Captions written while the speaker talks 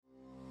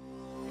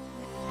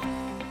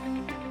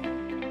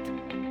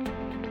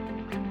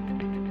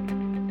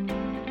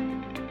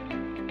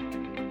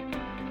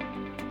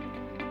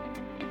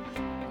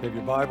You have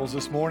your Bibles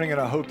this morning,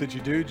 and I hope that you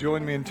do.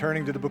 Join me in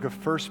turning to the book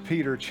of 1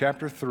 Peter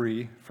chapter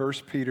 3. 1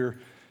 Peter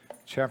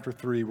chapter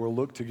 3. We'll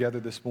look together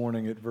this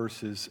morning at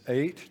verses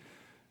 8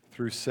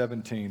 through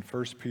 17.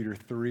 1 Peter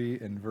 3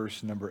 and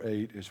verse number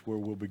 8 is where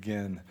we'll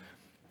begin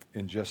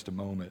in just a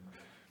moment.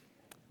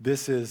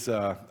 This is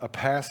a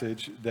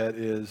passage that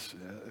is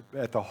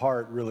at the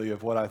heart, really,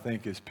 of what I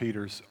think is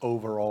Peter's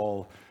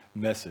overall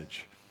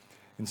message.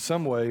 In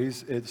some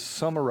ways, it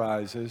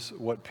summarizes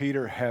what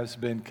Peter has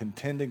been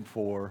contending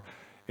for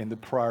in the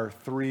prior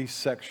three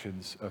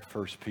sections of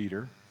 1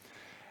 Peter.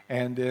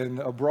 And in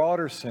a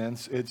broader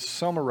sense, it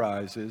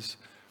summarizes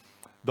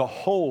the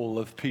whole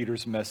of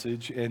Peter's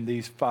message in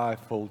these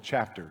fivefold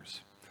chapters.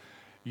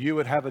 You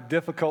would have a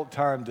difficult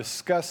time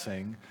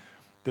discussing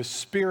the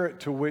spirit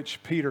to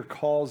which Peter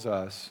calls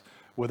us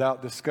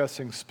without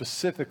discussing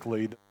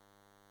specifically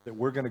that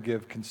we're going to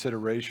give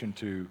consideration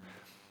to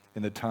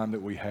in the time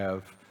that we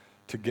have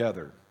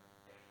together.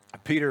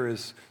 Peter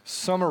is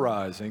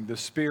summarizing the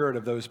spirit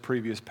of those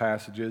previous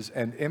passages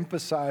and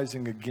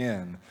emphasizing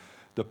again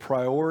the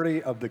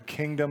priority of the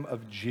kingdom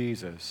of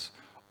Jesus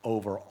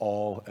over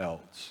all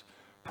else,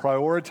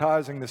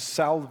 prioritizing the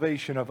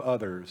salvation of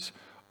others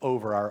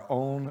over our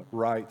own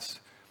rights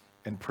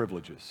and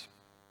privileges.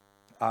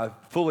 I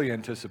fully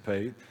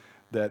anticipate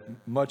that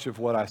much of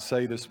what I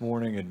say this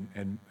morning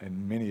and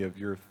many of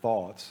your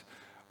thoughts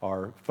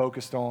are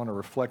focused on or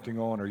reflecting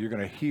on, or you're going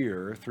to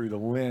hear through the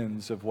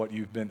lens of what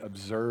you've been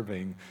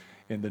observing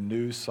in the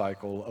news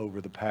cycle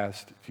over the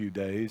past few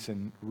days,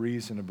 and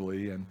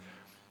reasonably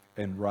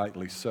and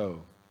rightly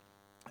so.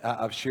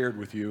 I've shared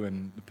with you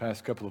in the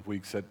past couple of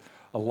weeks that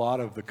a lot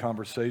of the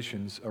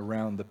conversations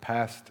around the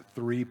past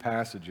three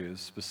passages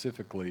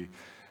specifically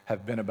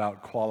have been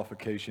about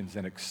qualifications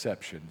and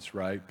exceptions,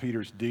 right?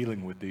 Peter's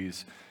dealing with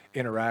these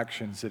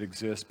interactions that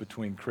exist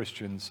between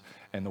Christians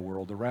and the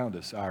world around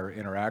us, our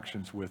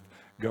interactions with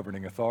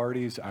governing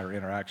authorities, our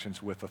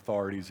interactions with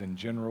authorities in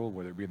general,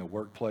 whether it be in the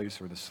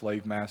workplace or the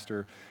slave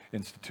master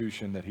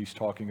institution that he's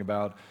talking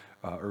about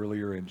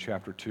earlier in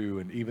chapter 2,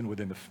 and even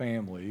within the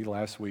family.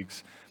 Last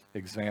week's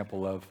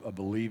example of a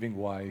believing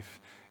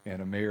wife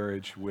and a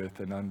marriage with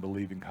an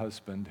unbelieving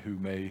husband who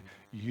may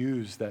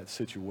use that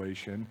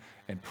situation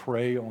and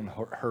prey on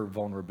her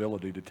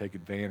vulnerability to take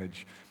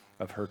advantage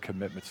of her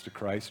commitments to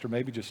Christ, or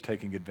maybe just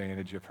taking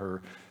advantage of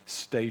her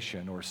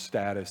station or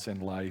status in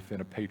life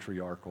in a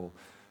patriarchal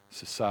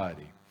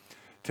society.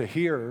 To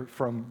hear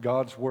from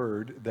God's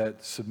word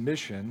that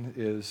submission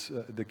is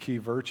the key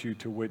virtue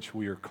to which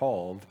we are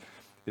called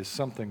is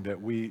something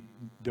that we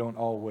don't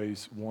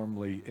always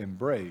warmly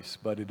embrace,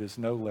 but it is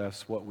no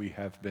less what we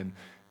have been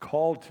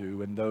called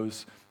to in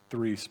those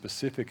three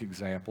specific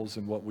examples,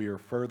 and what we are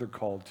further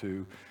called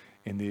to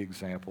in the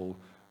example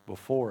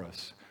before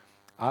us.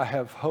 I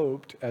have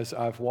hoped, as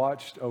I've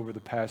watched over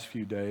the past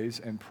few days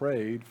and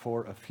prayed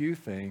for a few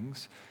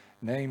things,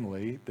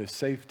 namely the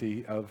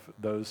safety of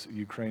those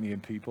Ukrainian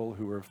people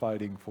who are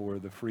fighting for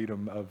the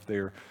freedom of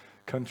their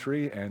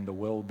country and the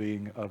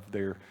well-being of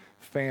their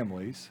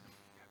families.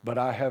 But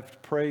I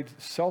have prayed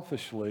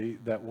selfishly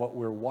that what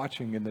we're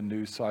watching in the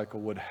news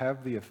cycle would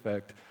have the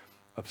effect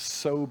of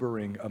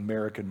sobering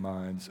American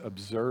minds,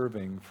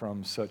 observing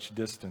from such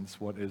distance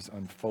what is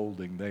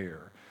unfolding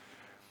there.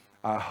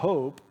 I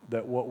hope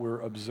that what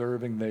we're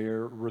observing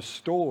there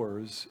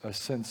restores a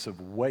sense of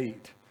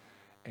weight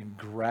and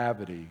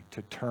gravity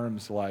to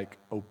terms like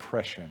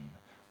oppression,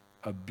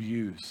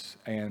 abuse,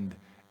 and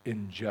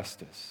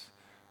injustice.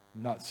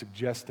 I'm not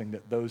suggesting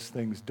that those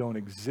things don't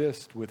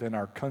exist within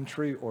our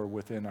country or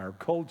within our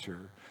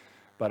culture,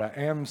 but I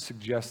am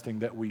suggesting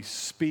that we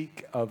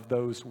speak of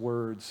those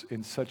words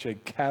in such a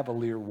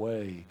cavalier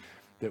way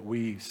that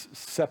we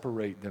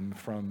separate them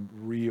from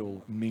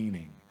real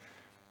meaning.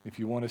 If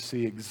you want to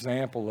see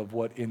example of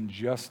what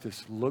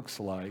injustice looks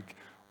like,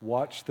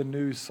 watch the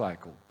news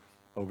cycle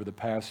over the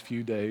past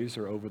few days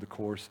or over the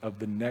course of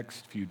the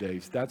next few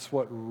days. That's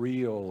what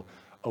real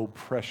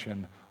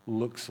oppression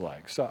looks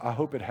like. So I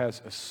hope it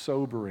has a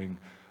sobering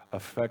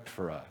effect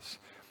for us.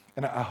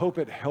 And I hope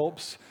it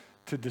helps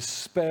to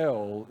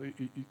dispel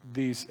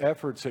these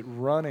efforts at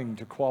running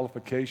to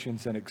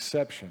qualifications and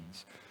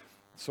exceptions,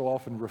 so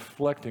often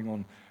reflecting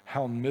on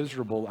how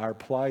miserable our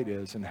plight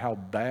is and how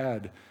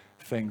bad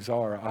things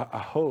are. I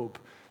hope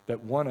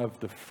that one of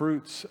the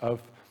fruits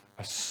of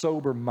a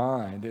sober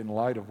mind in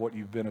light of what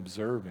you've been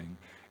observing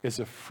is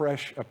a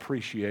fresh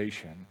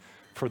appreciation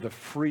for the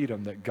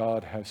freedom that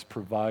God has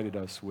provided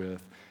us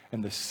with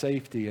and the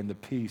safety and the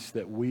peace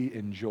that we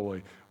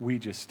enjoy, we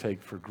just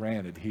take for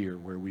granted here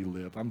where we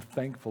live. I'm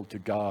thankful to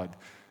God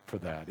for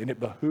that. And it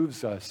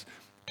behooves us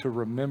to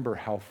remember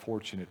how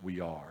fortunate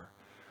we are.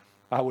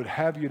 I would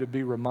have you to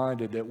be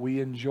reminded that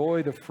we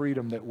enjoy the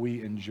freedom that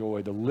we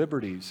enjoy, the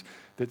liberties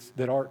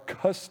that are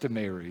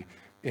customary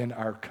in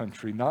our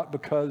country, not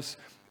because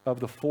of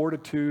the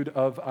fortitude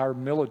of our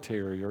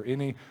military or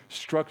any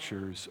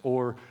structures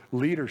or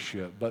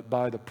leadership, but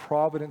by the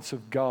providence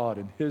of God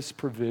and His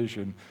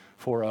provision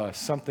for us,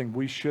 something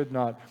we should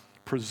not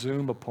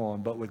presume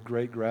upon, but with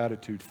great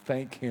gratitude,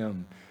 thank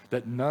Him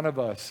that none of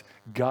us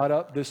got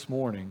up this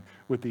morning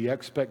with the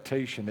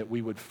expectation that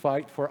we would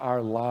fight for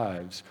our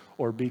lives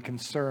or be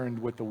concerned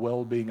with the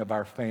well-being of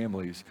our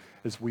families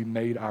as we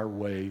made our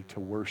way to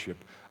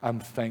worship. I'm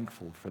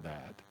thankful for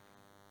that.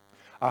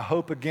 I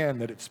hope again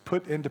that it's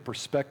put into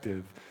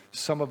perspective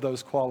some of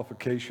those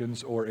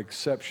qualifications or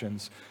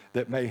exceptions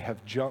that may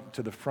have jumped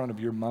to the front of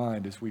your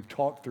mind as we've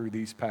talked through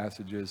these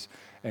passages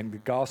and the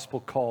gospel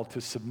call to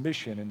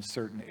submission in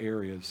certain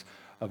areas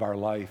of our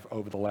life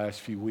over the last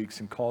few weeks,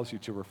 and cause you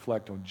to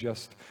reflect on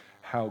just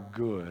how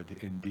good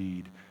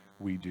indeed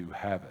we do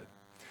have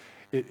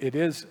it. It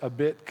is a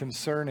bit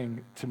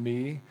concerning to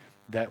me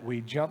that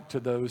we jump to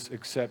those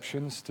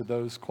exceptions, to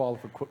those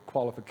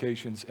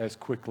qualifications as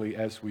quickly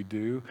as we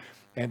do.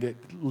 And it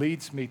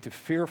leads me to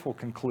fearful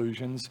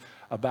conclusions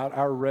about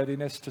our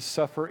readiness to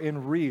suffer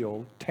in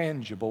real,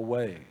 tangible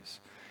ways,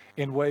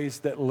 in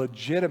ways that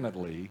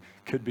legitimately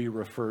could be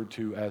referred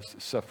to as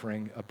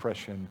suffering,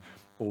 oppression,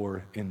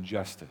 or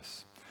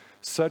injustice.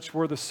 Such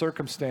were the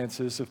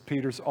circumstances of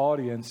Peter's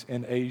audience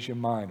in Asia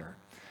Minor.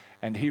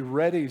 And he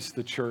readies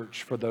the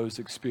church for those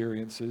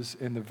experiences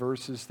in the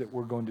verses that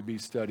we're going to be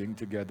studying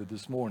together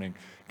this morning,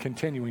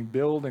 continuing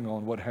building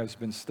on what has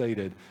been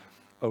stated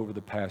over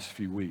the past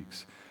few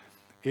weeks.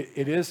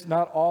 It is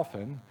not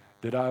often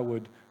that I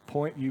would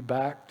point you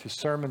back to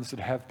sermons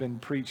that have been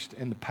preached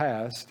in the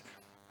past.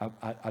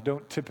 I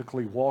don't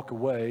typically walk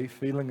away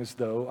feeling as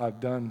though I've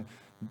done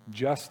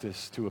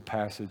justice to a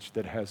passage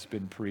that has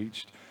been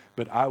preached,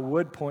 but I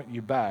would point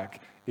you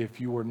back, if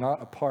you were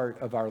not a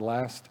part of our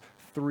last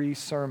 3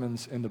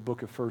 sermons in the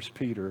book of 1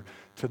 Peter,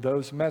 to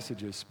those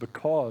messages,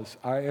 because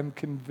I am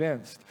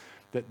convinced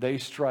that they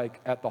strike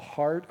at the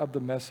heart of the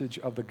message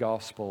of the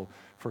gospel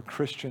for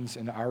Christians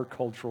in our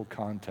cultural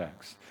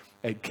context.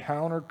 A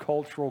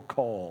countercultural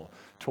call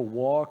to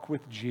walk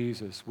with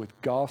Jesus with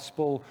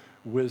gospel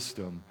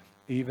wisdom,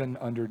 even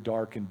under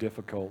dark and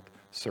difficult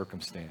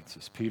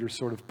circumstances. Peter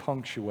sort of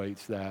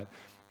punctuates that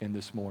in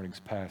this morning's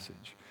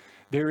passage.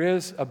 There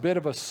is a bit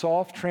of a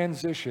soft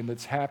transition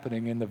that's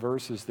happening in the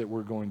verses that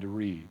we're going to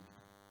read.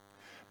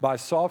 By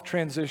soft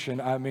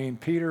transition, I mean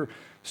Peter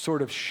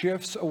sort of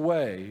shifts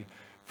away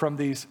from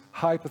these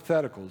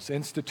hypotheticals,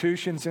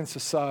 institutions in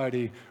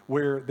society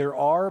where there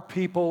are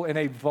people in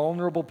a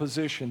vulnerable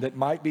position that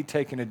might be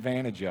taken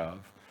advantage of,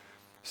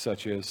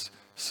 such as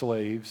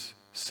slaves,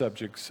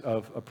 subjects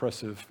of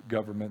oppressive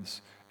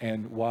governments,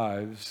 and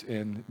wives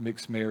in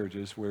mixed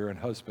marriages where a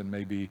husband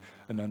may be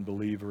an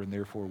unbeliever and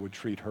therefore would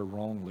treat her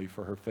wrongly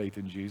for her faith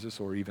in Jesus,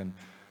 or even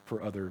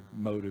for other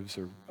motives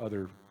or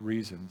other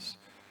reasons,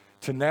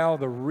 to now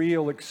the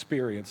real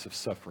experience of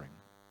suffering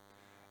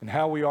and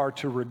how we are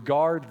to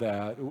regard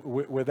that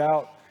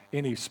without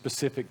any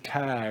specific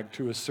tag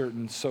to a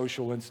certain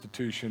social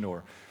institution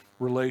or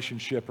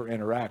relationship or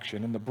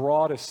interaction. In the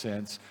broadest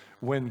sense,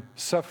 when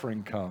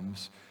suffering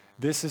comes,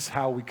 this is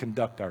how we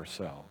conduct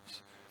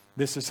ourselves.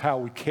 This is how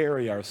we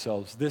carry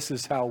ourselves. This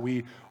is how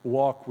we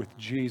walk with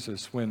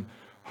Jesus when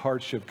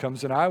hardship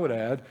comes. And I would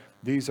add,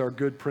 these are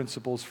good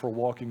principles for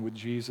walking with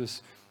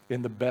Jesus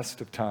in the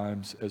best of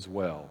times as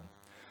well.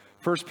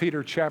 1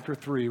 Peter chapter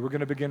 3, we're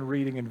going to begin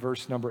reading in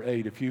verse number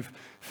 8. If you've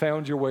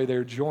found your way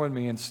there, join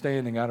me in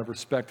standing out of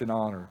respect and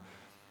honor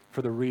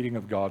for the reading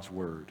of God's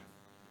word.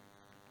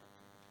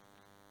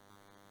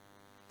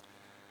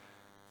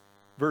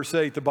 Verse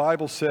 8, the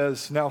Bible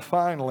says, "Now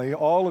finally,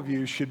 all of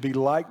you should be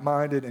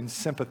like-minded and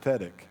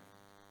sympathetic,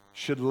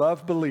 should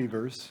love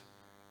believers,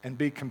 and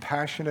be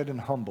compassionate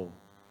and humble,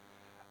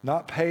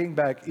 not paying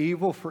back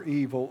evil for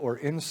evil or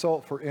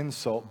insult for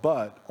insult,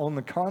 but, on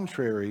the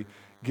contrary,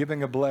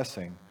 giving a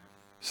blessing,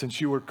 since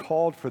you were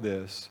called for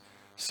this,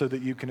 so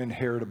that you can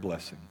inherit a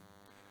blessing.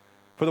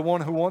 For the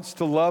one who wants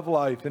to love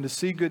life and to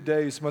see good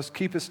days must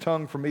keep his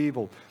tongue from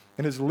evil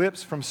and his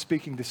lips from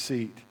speaking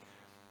deceit.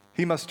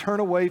 He must turn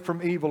away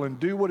from evil and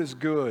do what is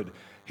good.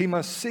 He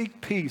must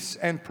seek peace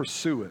and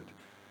pursue it,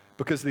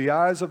 because the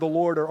eyes of the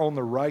Lord are on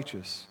the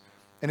righteous,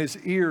 and his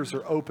ears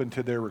are open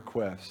to their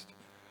request.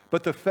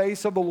 But the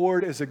face of the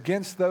Lord is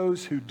against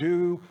those who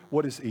do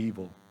what is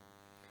evil.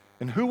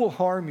 And who will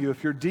harm you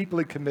if you're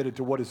deeply committed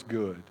to what is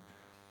good?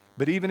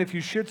 But even if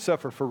you should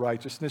suffer for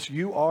righteousness,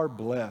 you are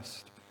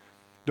blessed.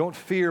 Don't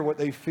fear what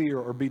they fear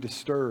or be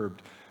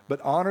disturbed,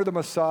 but honor the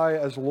Messiah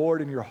as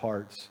Lord in your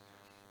hearts.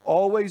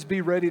 Always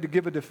be ready to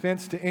give a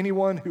defense to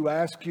anyone who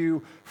asks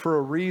you for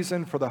a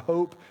reason for the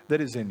hope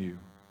that is in you.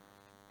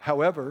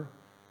 However,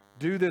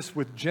 do this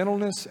with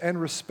gentleness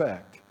and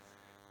respect,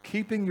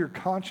 keeping your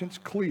conscience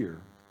clear,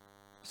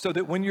 so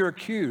that when you're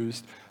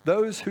accused,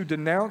 those who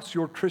denounce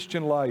your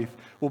Christian life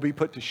will be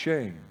put to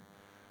shame.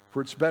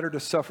 For it's better to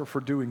suffer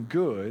for doing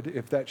good,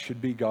 if that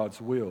should be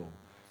God's will,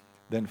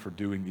 than for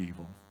doing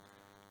evil."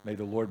 May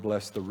the Lord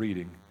bless the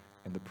reading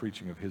and the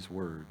preaching of his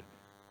word.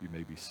 You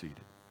may be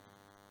seated.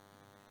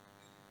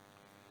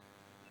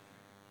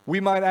 We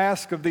might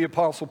ask of the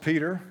Apostle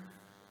Peter,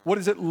 what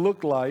does it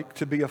look like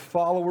to be a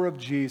follower of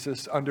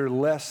Jesus under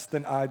less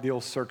than ideal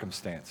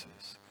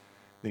circumstances?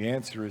 The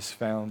answer is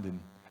found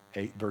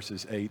in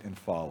verses 8 and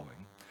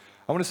following.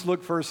 I want us to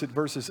look first at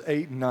verses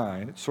 8 and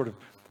 9. It sort of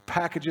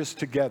packages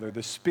together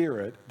the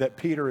spirit that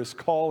Peter is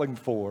calling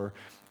for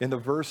in the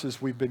verses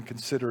we've been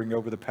considering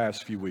over the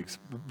past few weeks.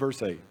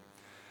 Verse 8.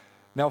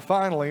 Now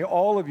finally,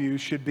 all of you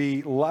should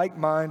be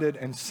like-minded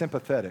and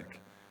sympathetic,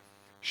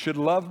 should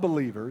love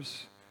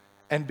believers,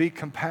 and be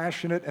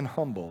compassionate and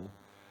humble,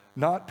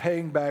 not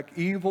paying back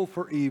evil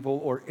for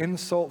evil or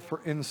insult for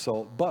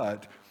insult,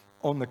 but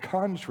on the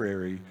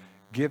contrary,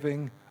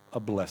 giving a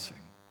blessing.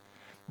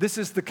 This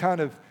is the kind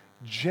of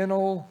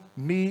gentle,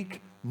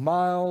 meek,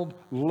 mild,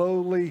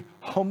 lowly,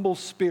 humble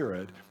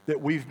spirit that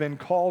we've been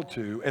called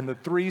to in the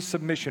three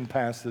submission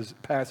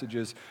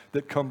passages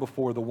that come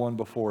before the one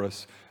before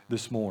us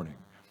this morning.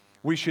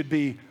 We should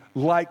be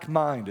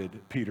like-minded,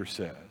 Peter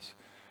says,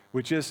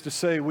 which is to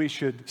say we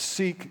should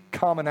seek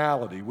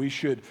commonality. We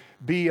should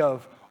be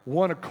of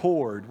one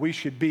accord. We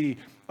should be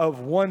of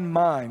one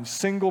mind,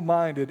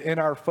 single-minded in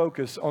our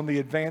focus on the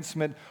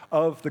advancement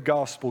of the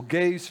gospel.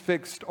 Gaze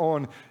fixed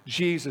on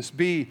Jesus.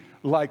 Be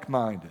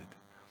like-minded.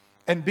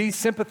 And be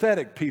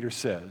sympathetic, Peter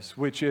says,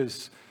 which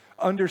is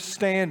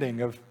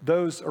understanding of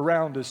those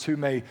around us who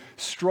may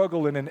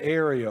struggle in an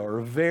area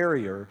or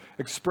vary or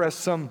express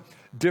some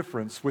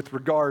difference with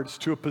regards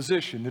to a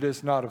position that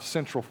is not of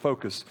central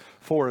focus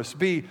for us.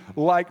 Be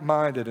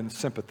like-minded and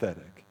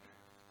sympathetic.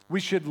 We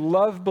should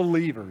love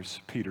believers,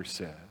 Peter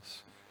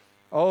says.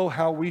 Oh,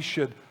 how we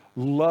should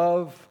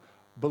love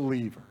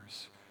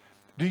believers.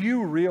 Do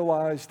you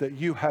realize that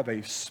you have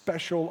a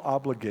special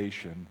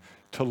obligation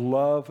to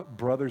love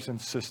brothers and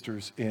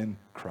sisters in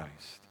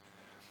Christ?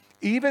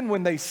 Even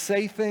when they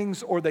say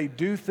things or they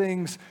do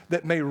things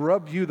that may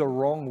rub you the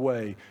wrong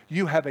way,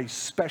 you have a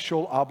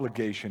special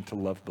obligation to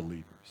love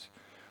believers.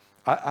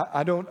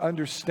 I don't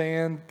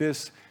understand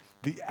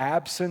the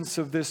absence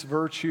of this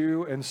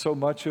virtue and so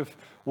much of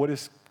what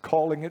is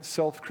calling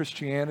itself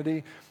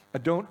Christianity. I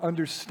don't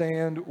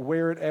understand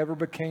where it ever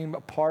became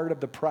a part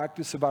of the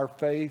practice of our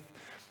faith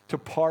to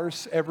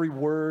parse every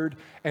word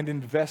and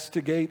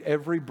investigate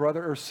every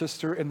brother or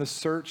sister in the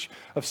search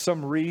of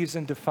some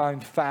reason to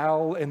find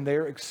foul in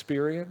their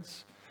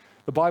experience.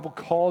 The Bible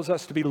calls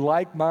us to be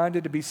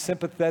like-minded, to be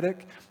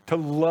sympathetic, to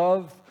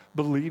love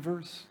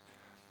believers.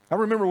 I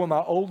remember when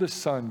my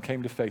oldest son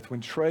came to faith,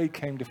 when Trey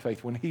came to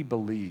faith, when he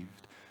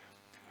believed,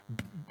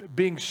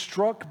 being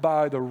struck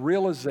by the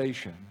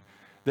realization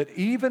that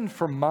even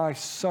for my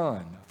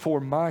son,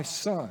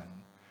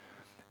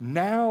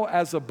 now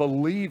as a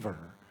believer,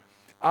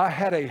 I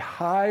had a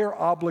higher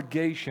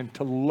obligation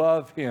to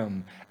love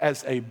him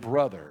as a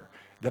brother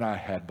than I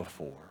had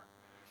before.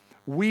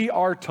 We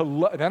are to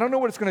love, and I don't know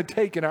what it's going to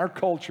take in our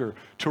culture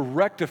to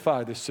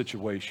rectify this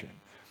situation,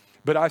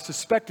 but I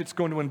suspect it's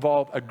going to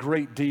involve a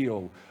great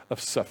deal of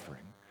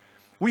suffering.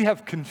 We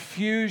have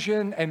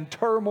confusion and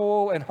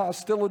turmoil and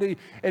hostility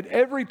at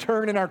every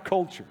turn in our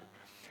culture.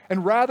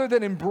 And rather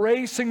than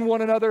embracing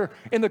one another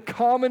in the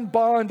common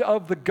bond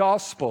of the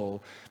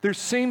gospel, there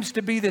seems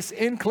to be this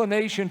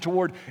inclination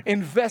toward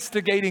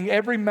investigating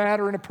every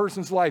matter in a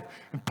person's life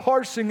and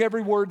parsing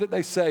every word that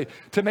they say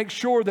to make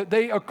sure that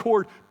they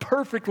accord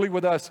perfectly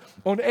with us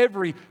on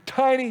every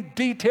tiny,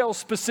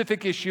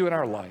 detail-specific issue in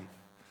our life.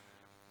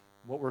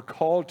 What we're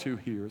called to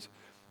here is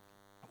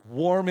a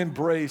warm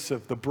embrace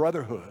of the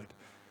brotherhood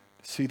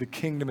to see the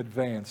kingdom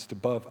advanced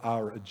above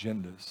our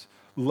agendas.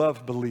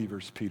 Love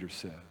believers, Peter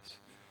says.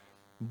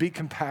 Be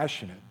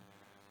compassionate,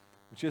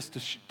 just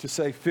to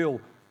say, feel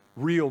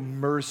real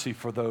mercy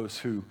for those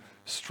who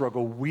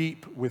struggle.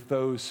 Weep with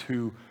those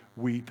who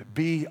weep.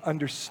 Be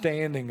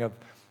understanding of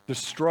the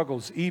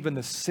struggles, even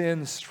the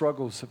sin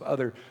struggles of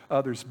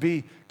others.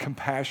 Be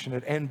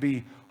compassionate and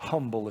be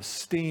humble,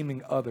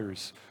 esteeming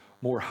others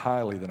more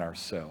highly than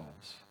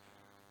ourselves.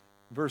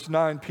 Verse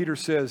 9, Peter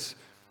says,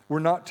 we're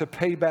not to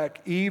pay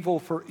back evil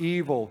for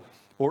evil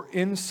or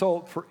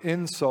insult for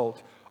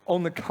insult.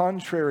 On the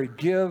contrary,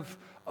 give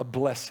a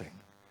blessing.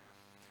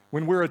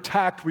 When we're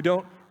attacked, we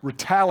don't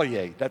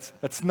retaliate.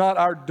 That's not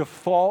our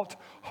default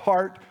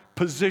heart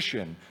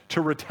position,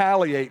 to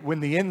retaliate when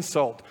the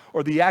insult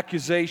or the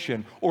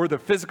accusation or the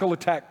physical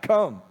attack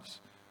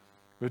comes.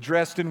 We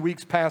addressed in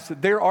weeks past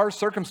that there are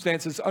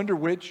circumstances under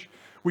which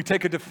we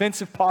take a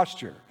defensive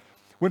posture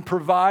when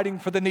providing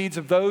for the needs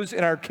of those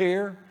in our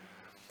care,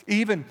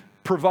 even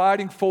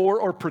providing for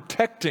or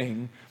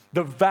protecting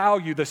the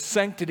value, the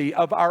sanctity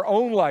of our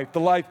own life, the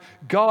life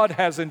God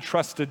has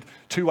entrusted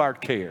to our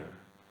care.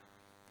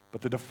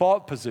 But the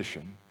default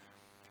position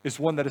is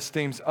one that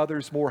esteems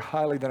others more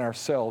highly than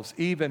ourselves,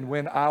 even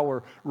when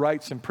our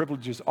rights and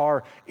privileges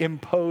are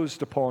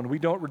imposed upon. We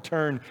don't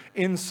return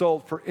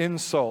insult for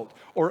insult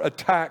or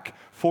attack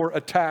for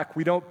attack.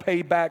 We don't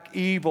pay back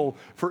evil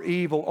for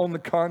evil. On the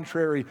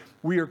contrary,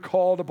 we are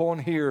called upon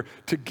here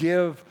to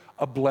give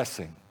a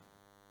blessing.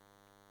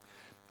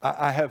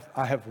 I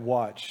have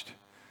watched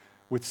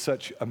with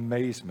such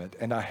amazement,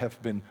 and I have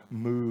been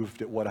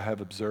moved at what I have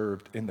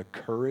observed in the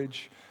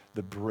courage,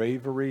 the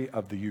bravery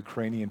of the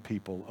Ukrainian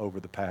people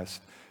over the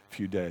past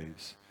few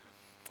days.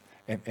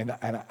 And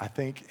I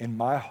think in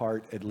my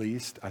heart, at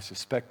least, I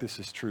suspect this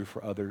is true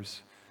for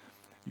others,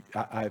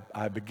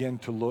 I begin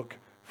to look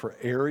for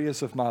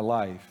areas of my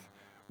life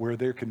where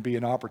there can be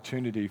an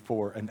opportunity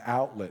for an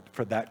outlet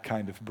for that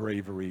kind of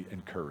bravery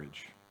and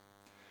courage.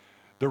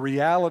 The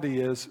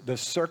reality is the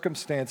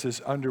circumstances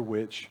under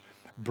which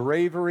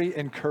bravery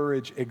and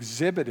courage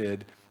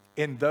exhibited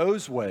in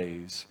those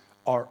ways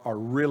are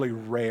really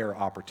rare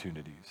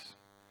opportunities.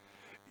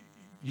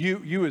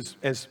 You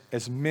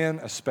as men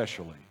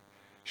especially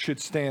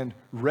should stand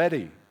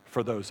ready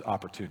for those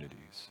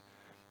opportunities,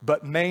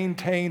 but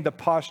maintain the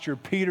posture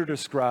Peter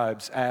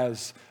describes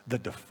as the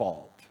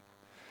default.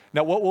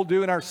 Now, what we'll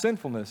do in our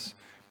sinfulness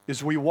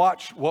is we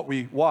watch what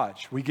we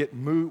watch.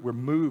 We're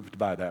moved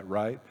by that,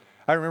 right?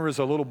 I remember as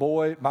a little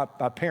boy, my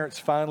parents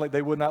finally,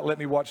 they would not let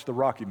me watch the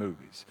Rocky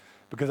movies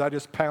because I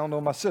just pound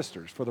on my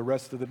sisters for the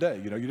rest of the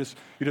day. You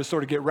just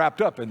sort of get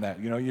wrapped up in that.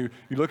 You're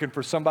looking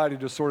for somebody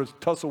to sort of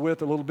tussle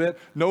with a little bit.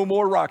 No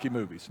more Rocky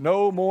movies.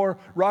 No more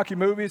Rocky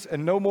movies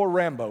and no more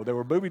Rambo. There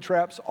were booby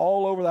traps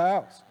all over the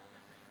house.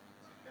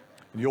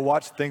 And you'll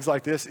watch things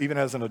like this even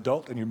as an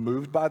adult and you're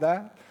moved by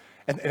that.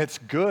 And it's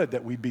good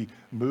that we be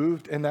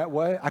moved in that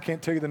way. I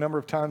can't tell you the number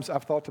of times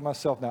I've thought to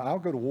myself, now I'll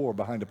go to war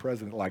behind a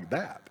president like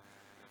that.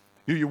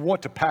 You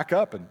want to pack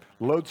up and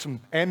load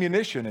some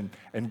ammunition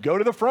and go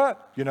to the front,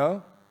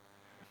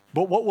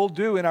 But what we'll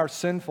do in our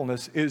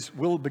sinfulness is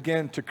we'll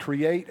begin to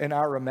create in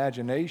our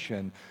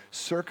imagination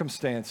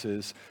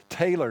circumstances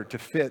tailored to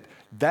fit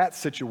that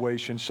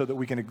situation so that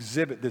we can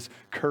exhibit this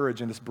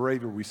courage and this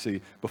bravery we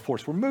see before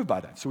us. We're moved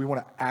by that, so we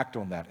want to act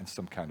on that in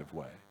some kind of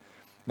way.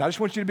 Now, I just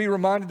want you to be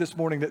reminded this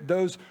morning that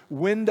those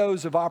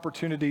windows of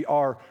opportunity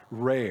are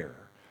rare,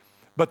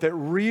 but that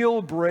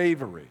real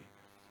bravery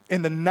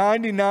in the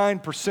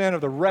 99%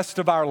 of the rest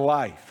of our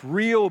life,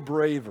 real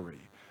bravery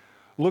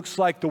looks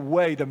like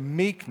the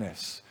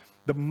meekness,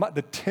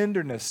 the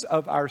tenderness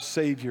of our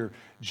Savior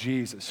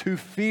Jesus, who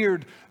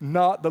feared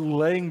not the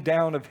laying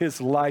down of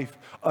his life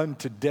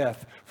unto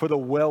death for the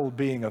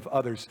well-being of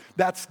others.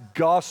 That's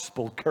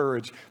gospel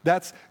courage.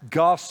 That's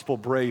gospel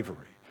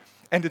bravery.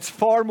 And it's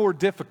far more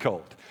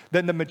difficult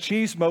than the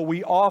machismo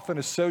we often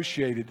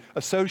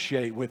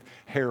associate with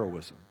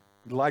heroism,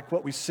 like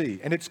what we see.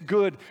 And it's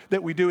good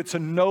that we do. It's a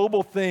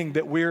noble thing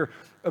that we're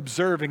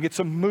observing. It's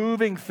a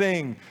moving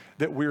thing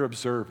that we're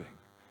observing.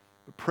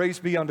 But praise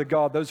be unto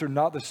God, those are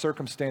not the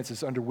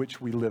circumstances under which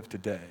we live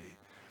today.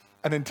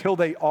 And until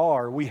they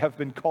are, we have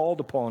been called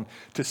upon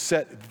to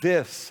set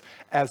this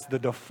as the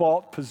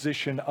default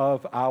position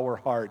of our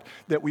heart,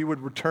 that we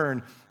would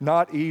return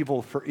not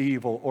evil for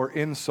evil or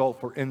insult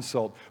for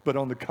insult, but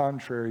on the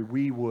contrary,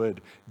 we would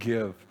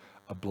give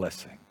a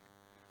blessing.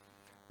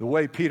 The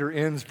way Peter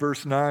ends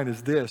verse 9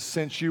 is this: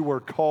 since you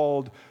were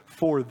called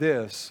for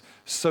this,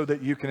 so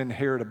that you can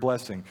inherit a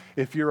blessing.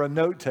 If you're a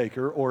note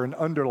taker or an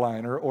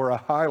underliner or a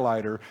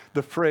highlighter,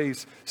 the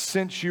phrase,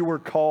 since you were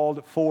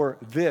called for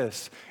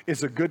this,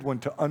 is a good one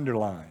to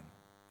underline.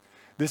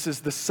 This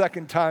is the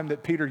second time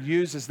that Peter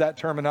uses that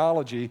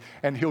terminology,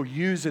 and he'll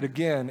use it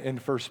again in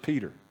 1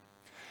 Peter.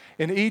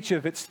 In each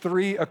of its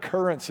three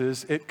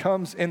occurrences, it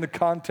comes in the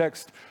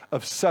context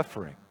of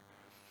suffering.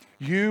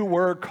 You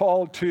were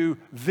called to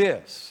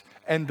this,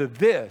 and the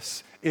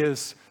this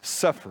is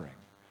suffering.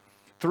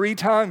 3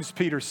 times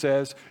Peter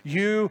says,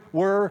 you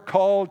were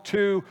called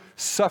to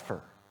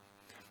suffer.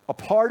 A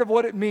part of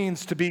what it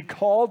means to be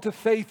called to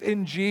faith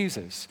in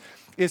Jesus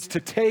is to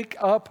take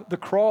up the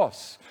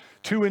cross,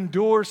 to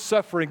endure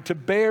suffering, to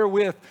bear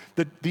with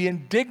the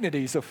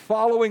indignities of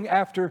following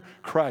after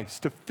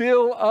Christ, to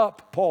fill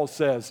up, Paul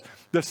says,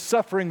 the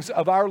sufferings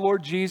of our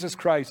Lord Jesus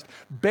Christ,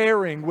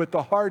 bearing with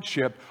the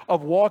hardship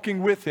of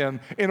walking with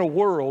him in a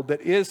world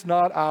that is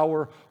not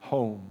our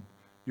home.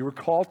 You were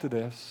called to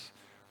this.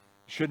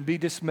 You shouldn't be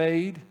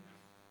dismayed.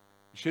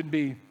 You shouldn't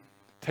be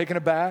taken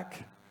aback.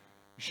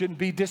 You shouldn't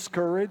be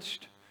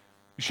discouraged.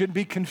 You shouldn't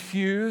be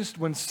confused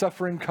when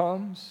suffering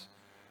comes.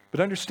 But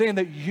understand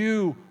that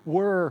you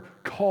were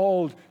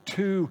called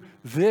to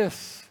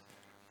this.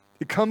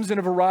 It comes in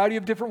a variety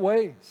of different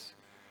ways.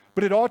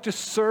 But it ought to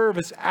serve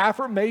as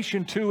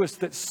affirmation to us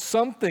that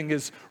something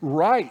is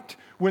right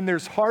when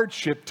there's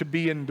hardship to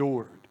be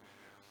endured.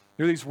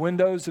 There are these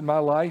windows in my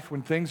life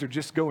when things are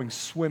just going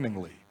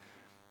swimmingly.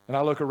 And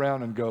I look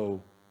around and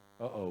go,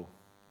 uh-oh.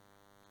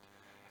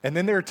 And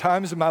then there are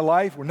times in my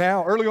life where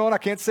now, early on, I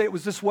can't say it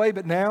was this way,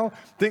 but now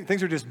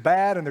things are just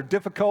bad and they're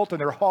difficult and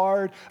they're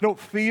hard. I don't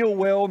feel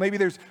well. Maybe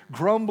there's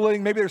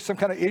grumbling. Maybe there's some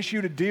kind of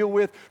issue to deal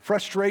with,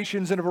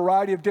 frustrations in a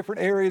variety of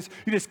different areas.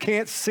 You just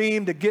can't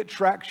seem to get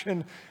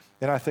traction.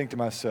 And I think to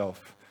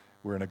myself,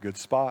 we're in a good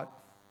spot.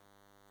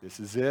 This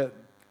is it.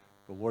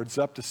 The Lord's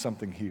up to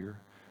something here.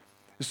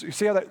 You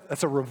see how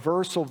that's a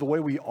reversal of the way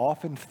we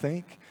often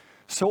think?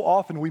 So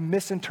often we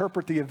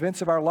misinterpret the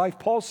events of our life.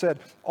 Paul said,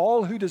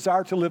 all who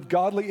desire to live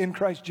godly in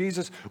Christ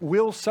Jesus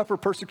will suffer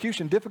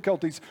persecution.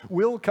 Difficulties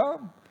will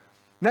come.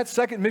 In that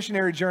second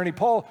missionary journey,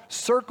 Paul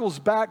circles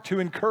back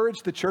to encourage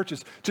the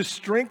churches, to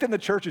strengthen the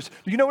churches.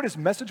 Do you know what his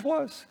message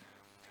was?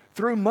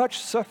 Through much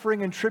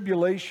suffering and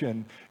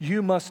tribulation,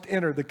 you must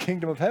enter the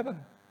kingdom of heaven.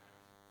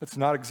 That's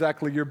not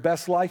exactly your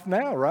best life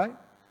now, right?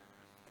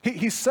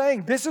 He's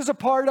saying this is a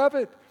part of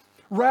it.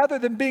 Rather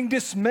than being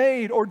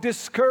dismayed or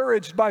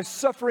discouraged by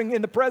suffering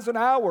in the present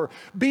hour,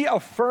 be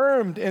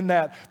affirmed in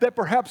that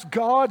perhaps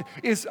God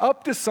is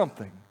up to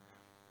something.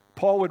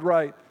 Paul would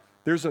write,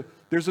 there's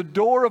a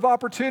door of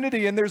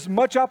opportunity and there's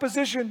much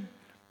opposition.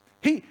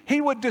 He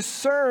would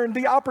discern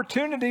the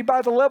opportunity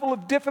by the level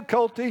of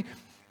difficulty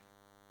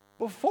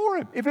before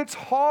him. If it's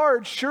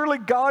hard, surely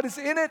God is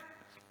in it.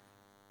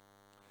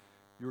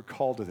 You are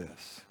called to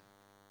this.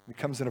 It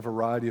comes in a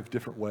variety of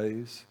different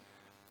ways.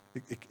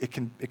 It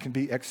can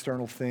be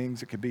external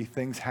things. It can be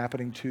things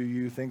happening to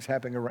you, things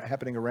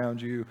happening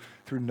around you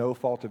through no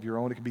fault of your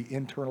own. It can be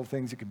internal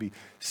things. It can be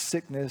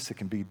sickness. It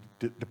can be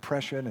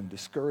depression and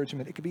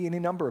discouragement. It can be any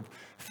number of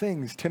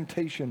things,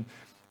 temptation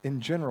in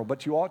general.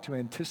 But you ought to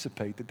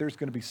anticipate that there's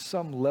going to be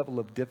some level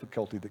of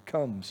difficulty that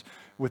comes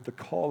with the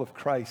call of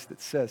Christ that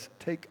says,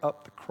 take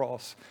up the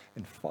cross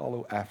and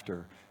follow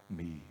after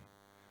me.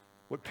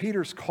 What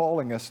Peter's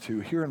calling us to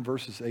here in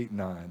verses 8 and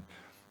 9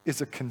 is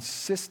a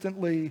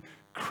consistently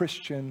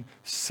Christian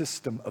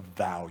system of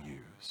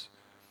values.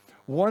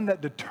 One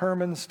that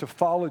determines to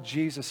follow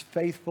Jesus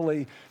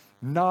faithfully,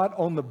 not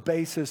on the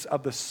basis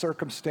of the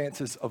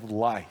circumstances of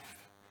life.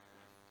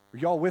 Are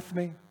y'all with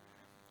me?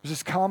 There's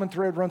this common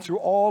thread runs through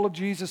all of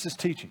Jesus'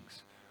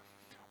 teachings.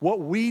 What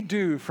we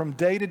do from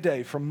day to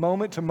day, from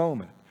moment to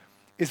moment,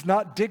 is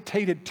not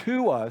dictated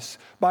to us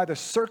by the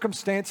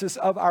circumstances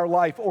of our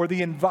life or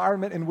the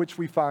environment in which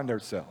we find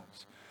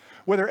ourselves.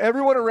 Whether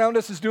everyone around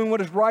us is doing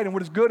what is right and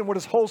what is good and what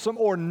is wholesome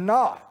or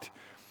not,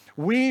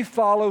 we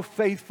follow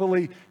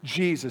faithfully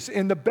Jesus.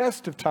 In the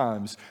best of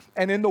times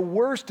and in the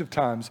worst of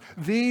times,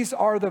 these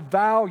are the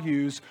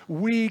values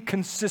we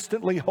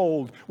consistently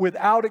hold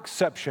without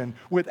exception,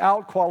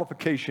 without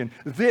qualification.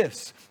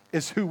 This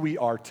is who we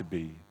are to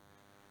be.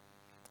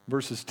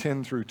 Verses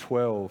 10 through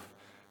 12,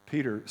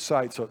 Peter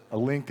cites a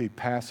lengthy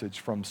passage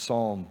from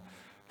Psalm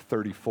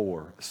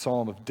 34, a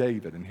psalm of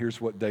David. And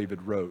here's what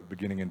David wrote,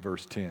 beginning in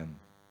verse 10.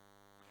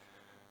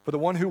 For the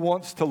one who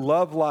wants to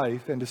love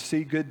life and to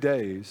see good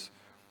days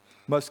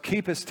must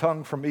keep his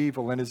tongue from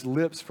evil and his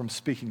lips from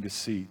speaking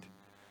deceit.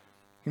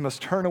 He must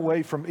turn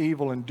away from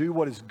evil and do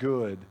what is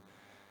good.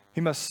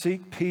 He must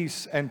seek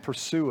peace and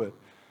pursue it,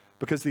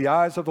 because the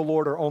eyes of the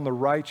Lord are on the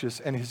righteous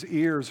and his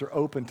ears are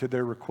open to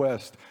their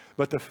request.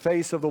 But the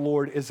face of the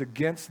Lord is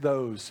against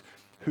those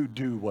who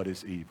do what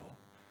is evil.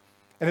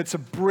 And it's a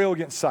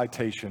brilliant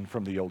citation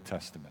from the Old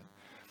Testament.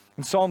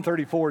 In Psalm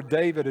 34,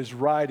 David is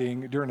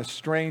writing during a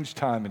strange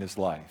time in his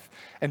life.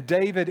 And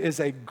David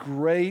is a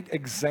great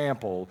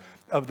example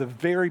of the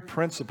very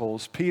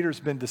principles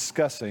Peter's been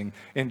discussing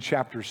in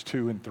chapters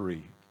 2 and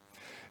 3.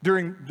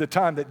 During the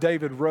time that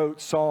David wrote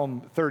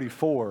Psalm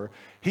 34,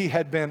 he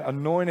had been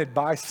anointed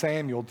by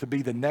Samuel to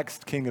be the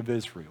next king of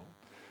Israel.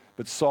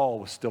 But Saul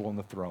was still on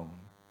the throne.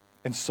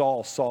 And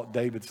Saul sought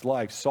David's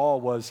life.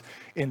 Saul was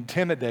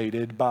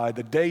intimidated by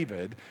the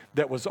David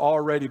that was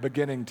already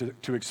beginning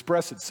to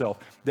express itself.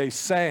 They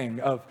sang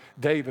of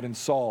David and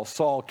Saul.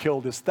 Saul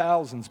killed his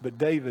thousands, but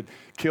David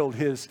killed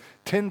his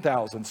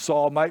 10,000.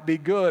 Saul might be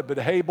good, but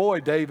hey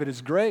boy, David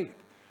is great.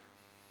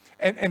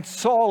 And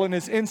Saul in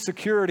his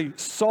insecurity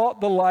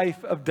sought the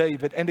life of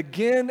David. And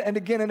again and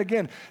again and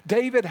again,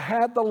 David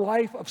had the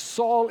life of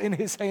Saul in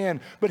his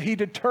hand, but he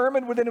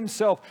determined within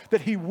himself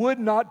that he would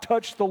not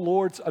touch the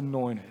Lord's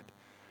anointed.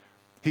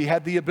 He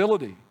had the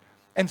ability,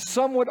 and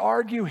some would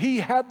argue he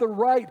had the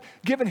right,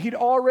 given he'd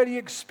already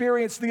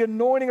experienced the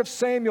anointing of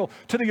Samuel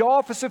to the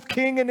office of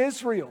king in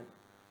Israel.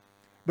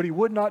 But he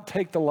would not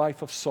take the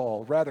life of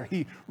Saul. Rather,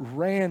 he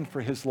ran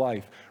for his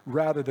life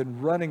rather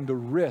than running the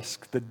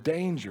risk, the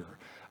danger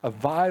of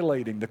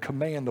violating the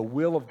command, the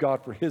will of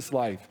God for his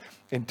life,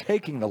 and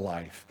taking the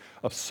life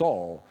of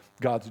Saul,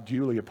 God's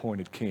duly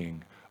appointed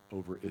king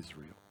over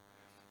Israel.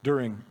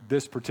 During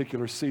this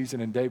particular season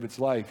in David's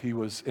life, he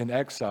was in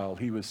exile.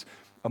 He was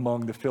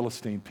among the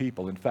Philistine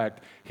people. In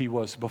fact, he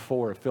was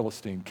before a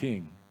Philistine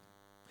king.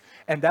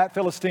 And that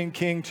Philistine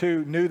king,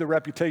 too, knew the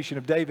reputation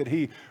of David.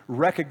 He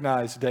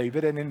recognized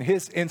David, and in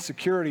his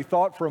insecurity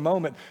thought for a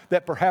moment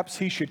that perhaps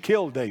he should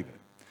kill David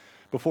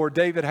before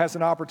David has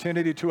an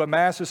opportunity to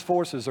amass his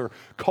forces or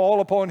call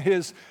upon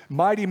his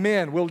mighty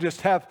men. We'll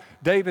just have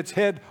David's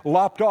head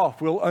lopped off.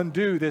 We'll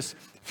undo this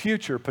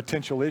future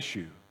potential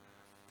issue.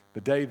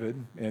 But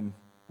David, in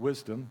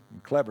wisdom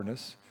and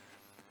cleverness,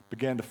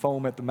 began to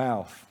foam at the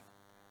mouth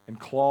and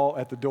claw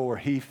at the door.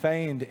 He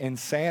feigned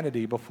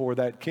insanity before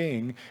that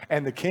king,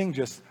 and the king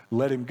just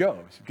let him go.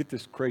 He said, get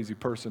this crazy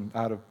person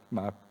out of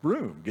my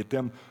room. Get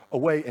them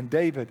away. And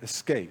David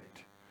escaped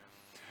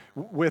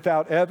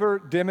without ever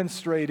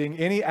demonstrating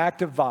any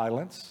act of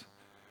violence,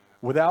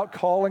 without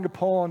calling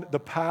upon the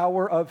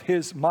power of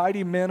his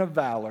mighty men of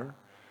valor,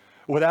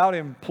 without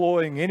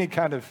employing any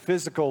kind of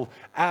physical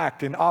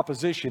act in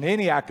opposition,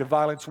 any act of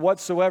violence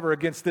whatsoever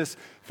against this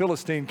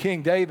Philistine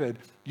king. David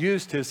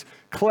used his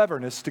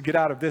cleverness to get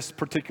out of this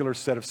particular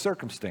set of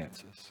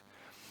circumstances.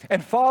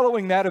 And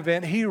following that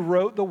event, he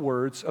wrote the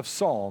words of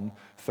Psalm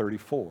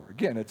 34.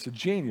 Again, it's a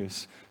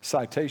genius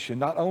citation,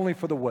 not only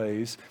for the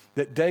ways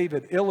that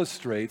David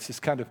illustrates this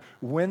kind of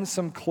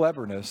winsome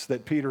cleverness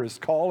that Peter is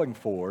calling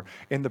for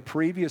in the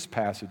previous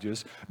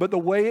passages, but the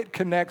way it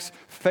connects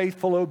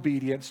faithful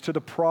obedience to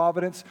the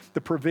providence,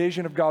 the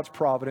provision of God's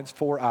providence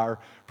for our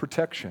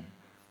protection.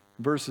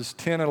 Verses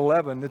 10 and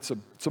 11, it's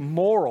a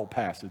moral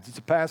passage. It's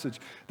a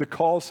passage that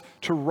calls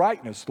to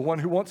rightness. The one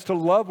who wants to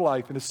love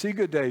life and to see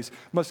good days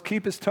must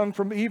keep his tongue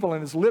from evil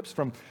and his lips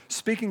from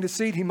speaking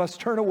deceit. He must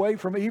turn away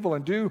from evil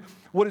and do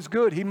what is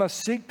good. He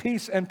must seek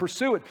peace and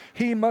pursue it.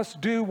 He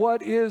must do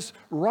what is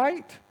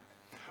right.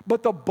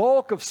 But the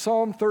bulk of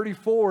Psalm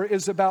 34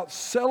 is about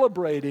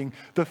celebrating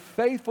the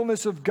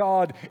faithfulness of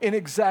God in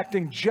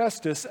exacting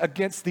justice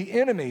against the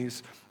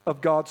enemies of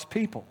God's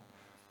people.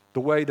 The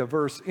way the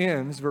verse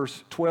ends,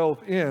 verse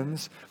 12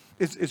 ends,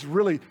 is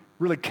really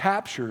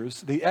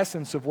captures the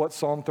essence of what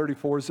Psalm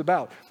 34 is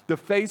about. The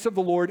face of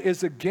the Lord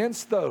is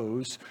against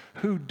those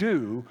who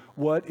do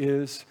what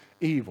is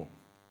evil.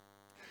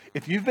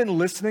 If you've been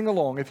listening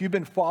along, if you've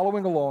been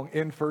following along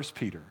in 1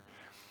 Peter,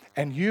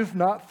 and you've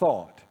not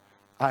thought,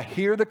 I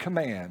hear the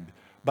command,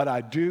 but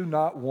I do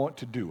not want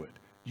to do it,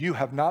 you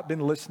have not been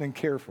listening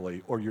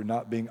carefully, or you're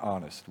not being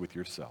honest with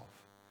yourself.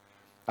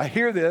 I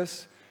hear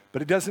this,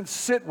 but it doesn't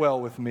sit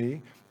well with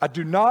me. I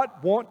do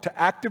not want to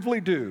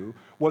actively do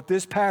what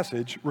this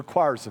passage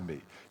requires of me.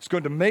 It's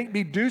going to make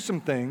me do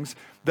some things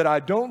that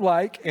I don't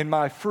like in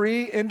my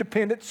free,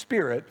 independent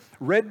spirit,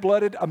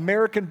 red-blooded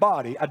American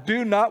body. I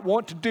do not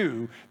want to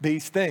do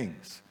these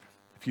things.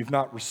 If you've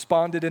not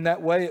responded in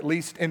that way, at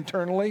least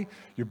internally,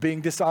 you're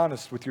being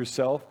dishonest with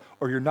yourself,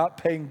 or you're not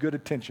paying good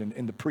attention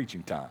in the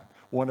preaching time.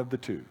 One of the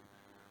two.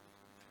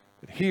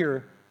 But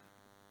here,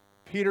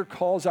 Peter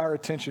calls our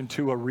attention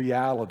to a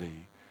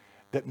reality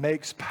that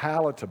makes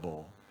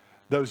palatable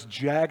those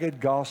jagged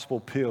gospel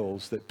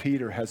pills that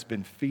Peter has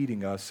been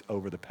feeding us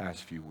over the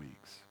past few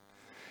weeks.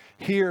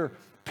 Here,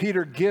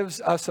 Peter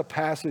gives us a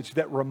passage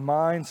that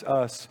reminds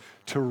us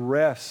to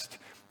rest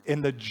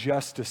in the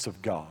justice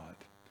of God,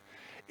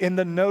 in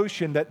the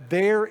notion that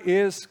there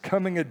is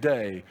coming a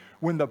day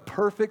when the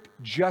perfect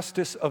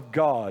justice of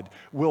God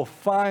will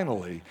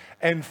finally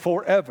and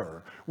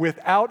forever,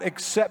 without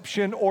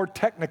exception or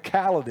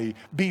technicality,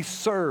 be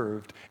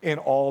served in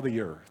all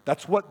the earth.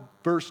 That's what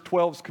verse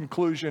 12's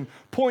conclusion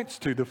points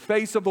to. The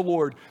face of the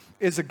Lord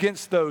is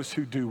against those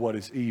who do what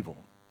is evil.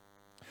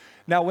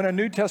 Now, when a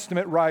New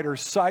Testament writer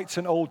cites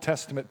an Old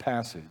Testament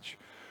passage,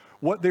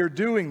 what they're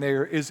doing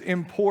there is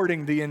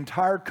importing the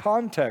entire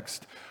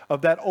context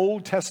of that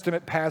Old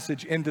Testament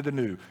passage into the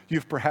New.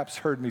 You've perhaps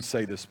heard me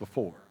say this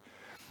before.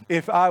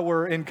 If I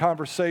were in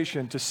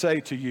conversation to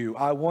say to you,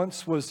 I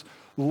once was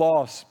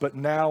lost, but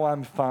now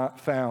I'm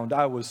found.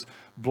 I was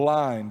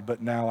blind,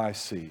 but now I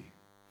see.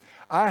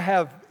 I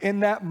have,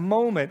 in that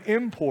moment,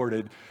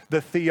 imported the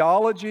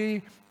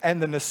theology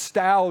and the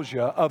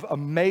nostalgia of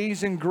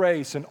Amazing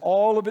Grace and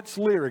all of its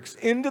lyrics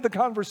into the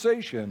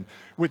conversation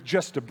with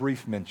just a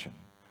brief mention.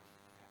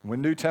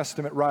 When New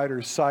Testament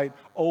writers cite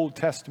Old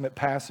Testament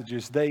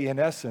passages, they, in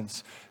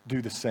essence,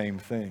 do the same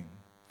thing.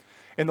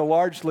 In the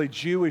largely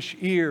Jewish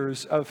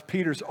ears of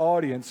Peter's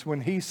audience, when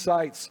he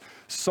cites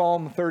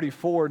Psalm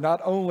 34,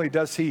 not only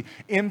does he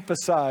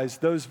emphasize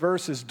those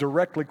verses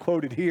directly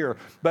quoted here,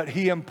 but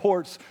he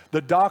imports the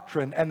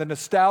doctrine and the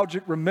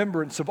nostalgic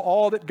remembrance of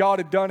all that God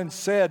had done and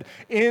said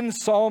in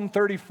Psalm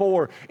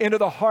 34 into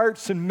the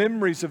hearts and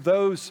memories of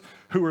those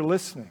who are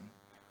listening.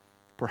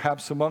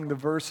 Perhaps among the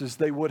verses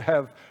they would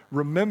have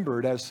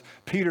remembered as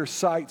Peter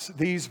cites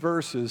these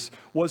verses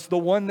was the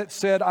one that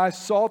said, I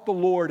sought the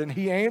Lord and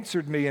he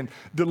answered me and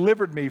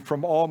delivered me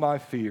from all my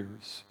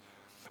fears.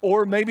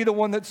 Or maybe the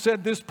one that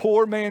said, this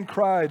poor man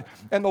cried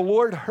and the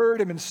Lord heard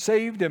him and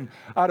saved him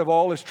out of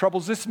all his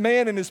troubles. This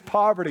man in his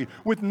poverty,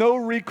 with no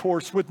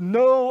recourse, with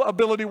no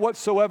ability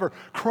whatsoever,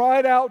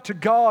 cried out to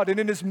God, and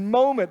in his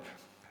moment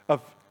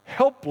of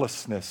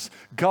helplessness,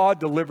 God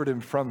delivered him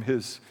from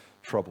his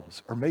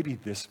troubles. Or maybe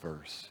this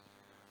verse,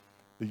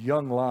 the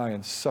young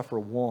lions suffer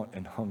want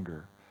and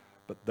hunger,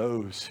 but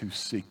those who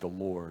seek the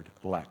Lord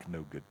lack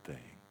no good thing.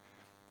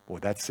 Boy,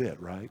 that's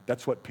it, right?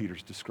 That's what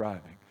Peter's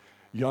describing.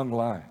 Young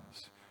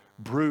lions,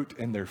 brute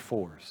in their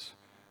force,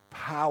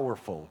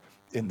 powerful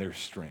in their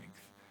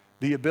strength,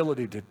 the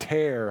ability to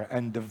tear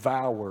and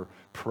devour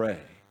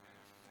prey,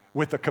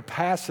 with a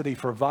capacity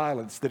for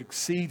violence that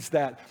exceeds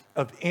that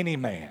of any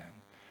man.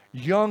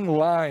 Young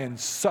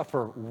lions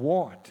suffer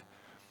want,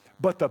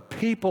 but the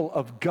people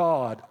of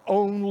God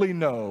only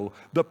know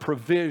the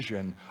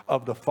provision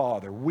of the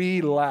Father.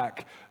 We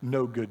lack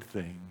no good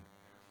thing.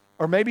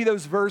 Or maybe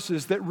those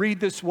verses that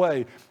read this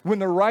way, when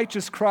the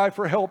righteous cry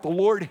for help, the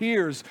Lord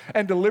hears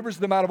and delivers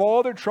them out of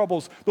all their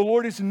troubles. The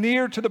Lord is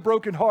near to the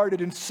brokenhearted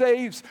and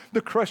saves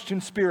the crushed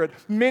in spirit.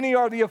 Many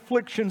are the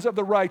afflictions of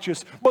the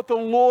righteous, but the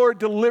Lord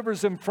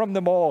delivers them from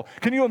them all.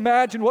 Can you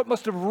imagine what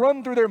must have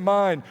run through their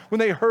mind when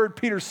they heard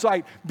Peter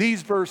cite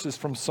these verses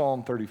from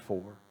Psalm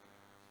 34?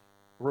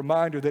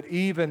 reminder that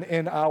even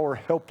in our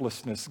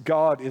helplessness,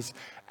 God is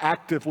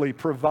actively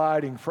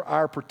providing for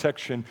our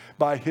protection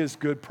by His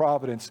good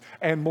providence.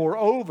 And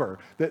moreover,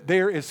 that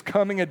there is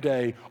coming a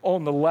day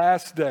on the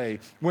last day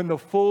when the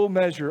full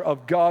measure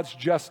of God's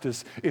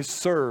justice is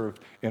served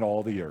in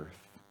all the earth.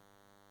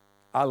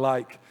 I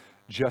like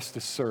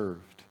justice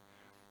served.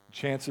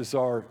 Chances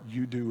are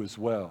you do as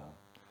well.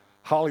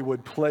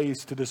 Hollywood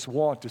plays to this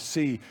want to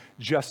see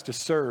justice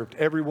served.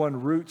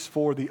 Everyone roots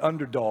for the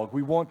underdog.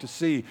 We want to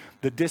see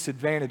the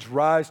disadvantaged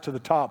rise to the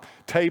top,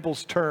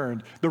 tables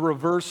turned, the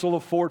reversal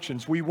of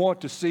fortunes. We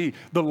want to see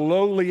the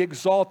lowly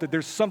exalted.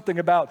 There's something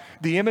about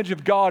the image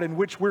of God in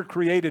which we're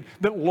created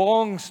that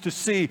longs to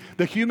see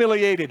the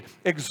humiliated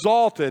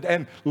exalted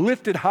and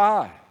lifted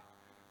high.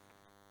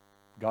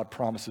 God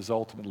promises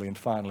ultimately and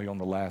finally on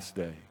the last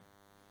day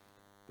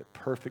that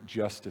perfect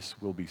justice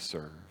will be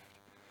served.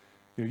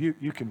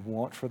 You can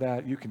want for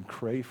that, you can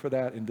crave for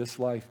that in this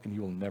life, and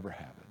you will never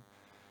have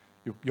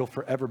it. You'll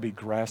forever be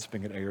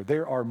grasping at air.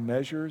 There are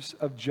measures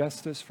of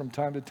justice from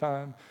time to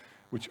time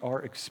which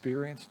are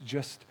experienced,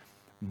 just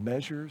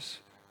measures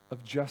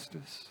of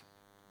justice.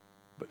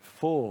 But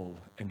full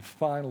and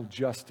final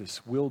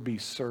justice will be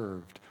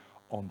served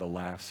on the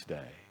last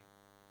day.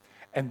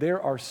 And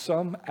there are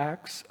some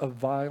acts of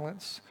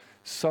violence,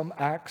 some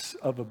acts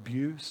of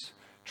abuse,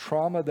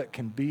 trauma that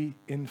can be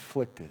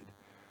inflicted,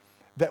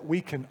 that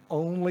we can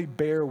only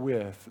bear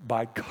with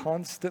by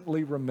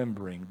constantly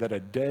remembering that a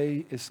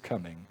day is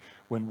coming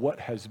when what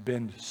has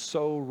been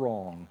so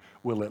wrong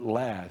will at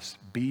last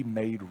be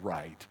made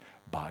right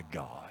by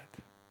God.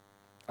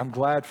 I'm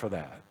glad for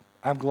that.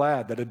 I'm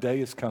glad that a day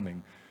is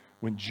coming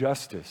when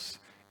justice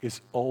is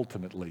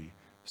ultimately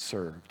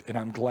served. And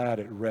I'm glad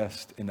it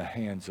rests in the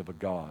hands of a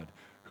God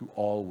who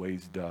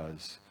always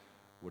does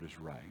what is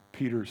right.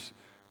 Peter's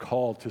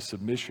call to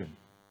submission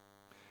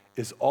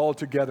is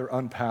altogether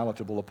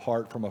unpalatable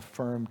apart from a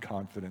firm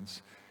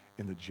confidence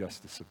in the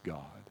justice of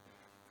God.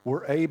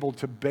 We're able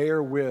to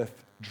bear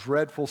with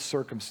dreadful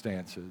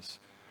circumstances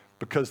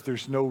because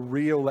there's no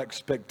real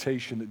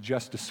expectation that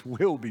justice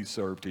will be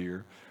served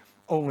here,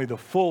 only the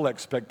full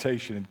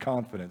expectation and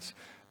confidence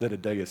that a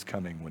day is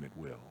coming when it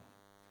will.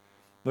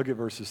 Look at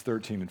verses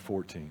 13 and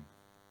 14.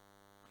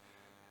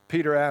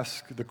 Peter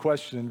asks the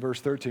question in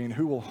verse 13,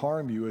 who will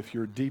harm you if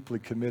you're deeply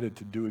committed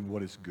to doing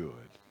what is good?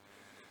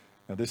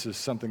 Now, this is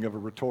something of a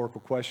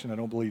rhetorical question. I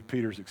don't believe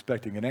Peter's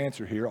expecting an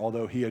answer here,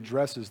 although he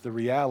addresses the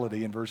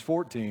reality in verse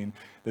 14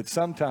 that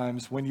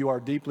sometimes when you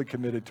are deeply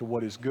committed to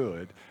what is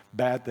good,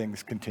 bad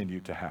things continue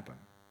to happen.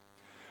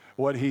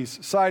 What he's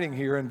citing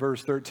here in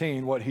verse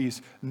 13, what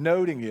he's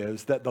noting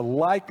is that the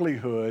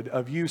likelihood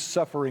of you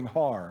suffering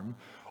harm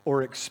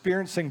or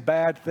experiencing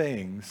bad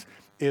things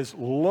is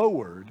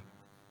lowered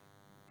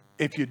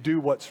if you do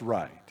what's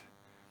right.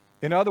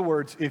 In other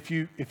words, if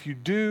you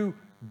do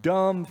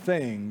dumb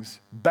things,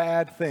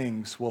 bad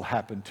things will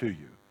happen to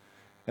you.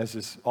 As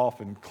is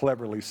often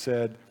cleverly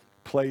said,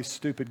 play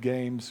stupid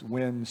games,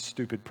 win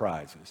stupid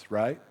prizes,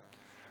 right?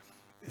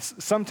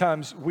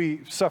 Sometimes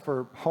we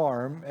suffer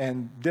harm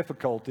and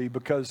difficulty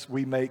because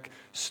we make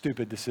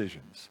stupid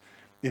decisions.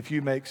 If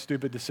you make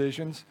stupid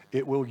decisions,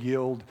 it will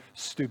yield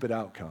stupid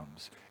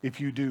outcomes. If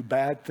you do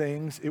bad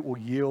things, it will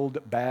yield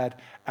bad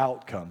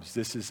outcomes.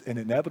 This is an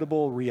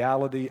inevitable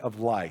reality of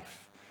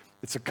life.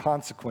 It's a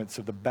consequence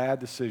of the bad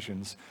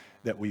decisions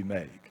that we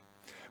make.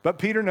 But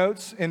Peter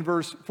notes in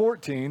verse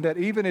 14 that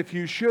even if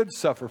you should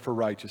suffer for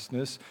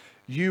righteousness,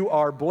 you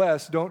are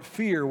blessed. Don't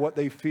fear what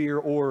they fear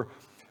or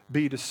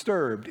be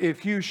disturbed.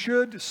 If you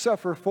should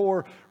suffer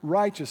for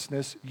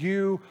righteousness,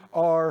 you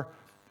are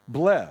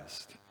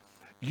blessed.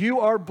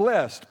 You are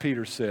blessed,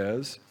 Peter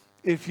says,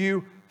 if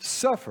you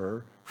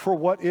suffer for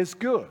what is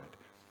good.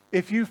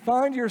 If you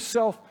find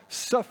yourself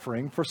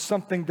suffering for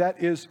something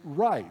that is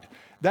right,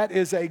 that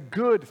is a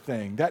good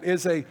thing. That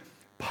is a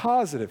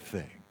positive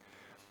thing.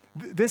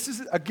 This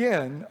is,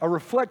 again, a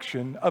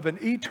reflection of an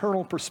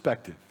eternal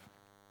perspective.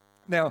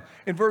 Now,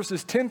 in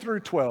verses 10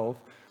 through 12,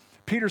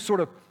 Peter sort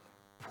of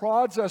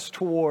prods us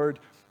toward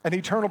an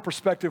eternal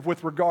perspective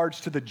with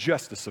regards to the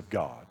justice of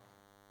God.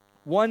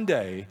 One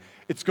day,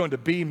 it's going to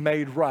be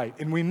made right.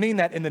 And we mean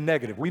that in the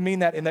negative. We mean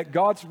that in that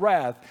God's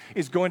wrath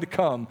is going to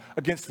come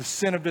against the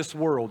sin of this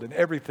world, and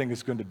everything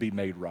is going to be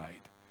made right.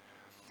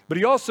 But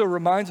he also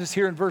reminds us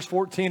here in verse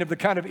 14 of the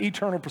kind of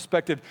eternal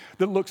perspective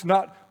that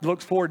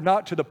looks forward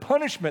not to the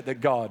punishment that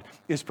God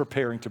is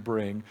preparing to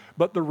bring,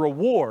 but the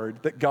reward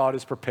that God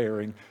is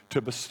preparing to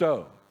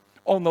bestow.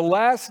 On the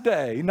last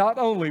day, not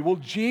only will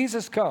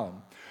Jesus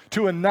come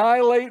to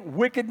annihilate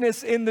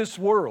wickedness in this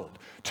world,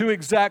 to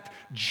exact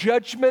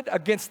judgment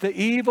against the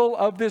evil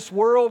of this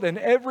world and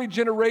every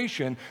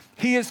generation,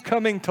 he is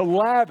coming to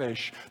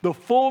lavish the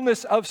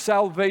fullness of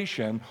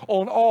salvation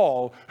on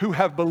all who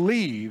have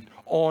believed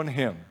on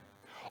him.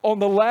 On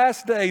the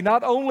last day,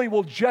 not only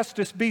will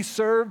justice be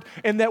served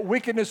and that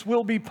wickedness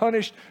will be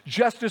punished,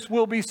 justice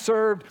will be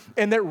served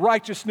and that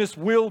righteousness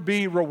will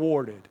be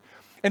rewarded.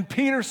 And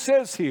Peter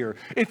says here,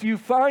 if you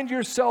find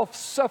yourself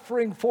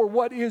suffering for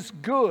what is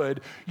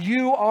good,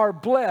 you are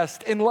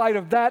blessed in light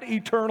of that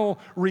eternal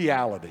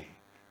reality.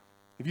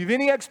 If you have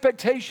any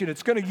expectation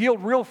it's going to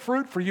yield real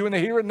fruit for you in the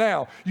here and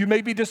now, you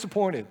may be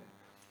disappointed.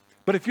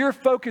 But if your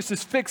focus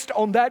is fixed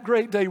on that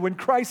great day when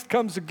Christ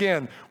comes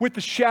again with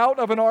the shout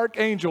of an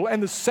archangel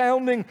and the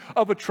sounding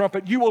of a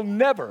trumpet, you will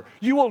never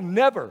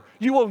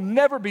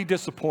be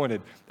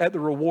disappointed at the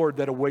reward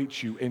that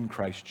awaits you in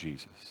Christ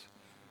Jesus.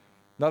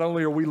 Not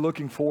only are we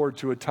looking forward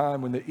to a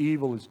time when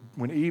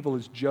evil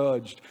is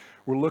judged,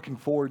 we're looking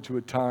forward to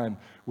a time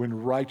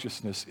when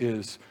righteousness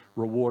is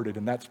rewarded.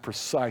 And that's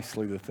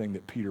precisely the thing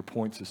that Peter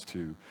points us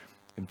to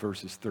in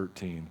verses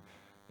 13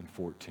 and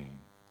 14.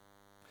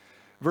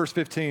 Verse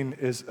 15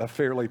 is a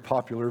fairly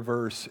popular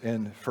verse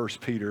in 1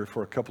 Peter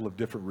for a couple of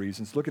different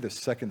reasons. Look at the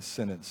second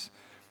sentence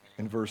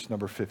in verse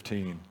number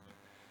 15.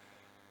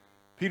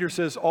 Peter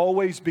says,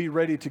 always be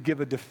ready to give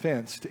a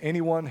defense to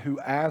anyone who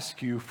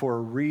asks you for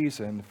a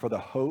reason for the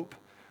hope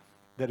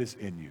that is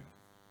in you.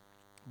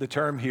 The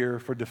term here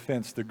for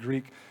defense, the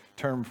Greek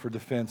term for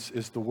defense,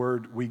 is the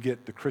word we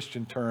get the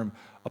Christian term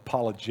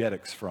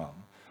apologetics from.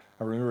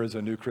 I remember as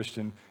a new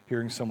Christian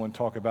hearing someone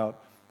talk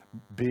about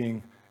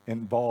being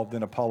involved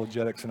in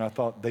apologetics, and I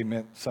thought they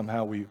meant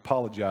somehow we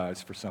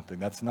apologize for something.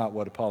 That's not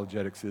what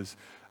apologetics is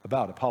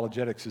about.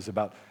 Apologetics is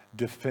about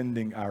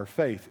defending our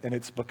faith, and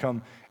it's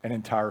become an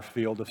entire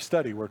field of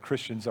study where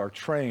Christians are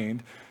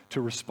trained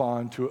to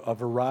respond to a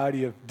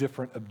variety of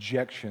different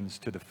objections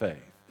to the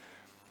faith.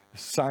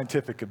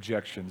 Scientific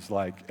objections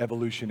like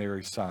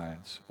evolutionary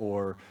science,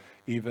 or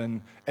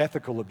even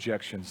ethical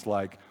objections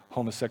like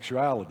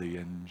homosexuality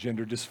and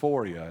gender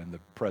dysphoria in the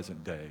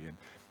present day, and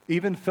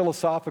even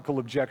philosophical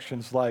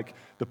objections like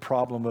the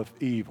problem of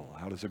evil.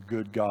 How does a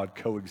good God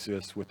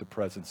coexist with the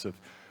presence of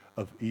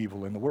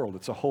evil in the world?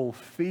 It's a whole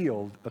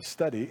field of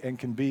study and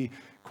can be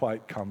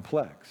quite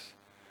complex.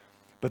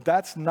 But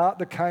that's not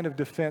the kind of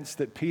defense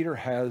that Peter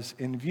has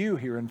in view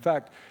here. In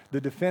fact,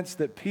 the defense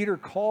that Peter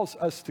calls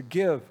us to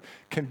give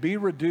can be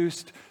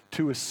reduced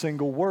to a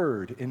single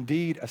word,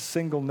 indeed a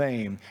single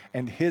name,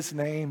 and his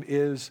name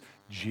is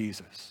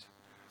Jesus.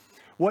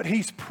 What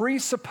he's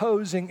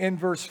presupposing in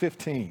verse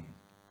 15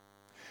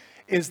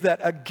 is that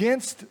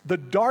against the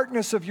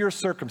darkness of your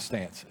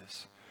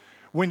circumstances,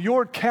 when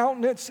your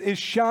countenance is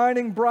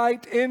shining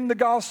bright in the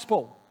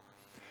gospel,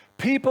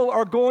 people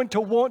are going to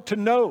want to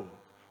know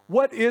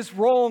what is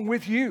wrong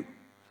with you.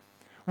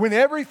 When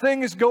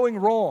everything is going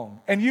wrong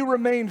and you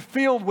remain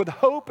filled with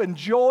hope and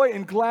joy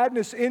and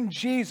gladness in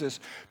Jesus,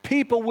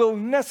 people will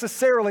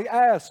necessarily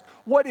ask,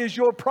 what is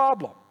your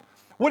problem?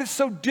 What is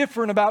so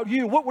different about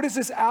you? What is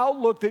this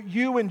outlook that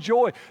you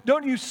enjoy?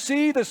 Don't you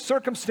see the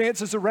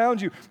circumstances around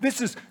you?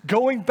 This is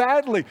going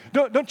badly.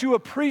 Don't you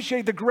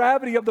appreciate the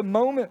gravity of the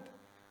moment?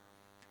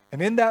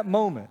 And in that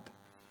moment,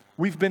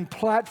 we've been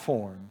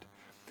platformed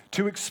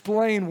to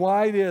explain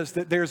why it is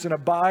that there's an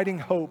abiding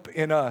hope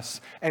in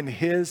us, and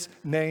his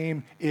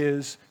name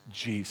is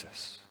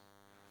Jesus.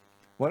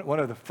 One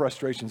of the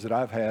frustrations that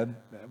I've had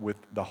with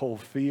the whole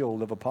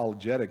field of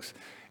apologetics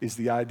is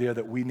the idea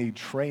that we need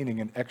training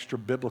in extra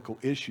biblical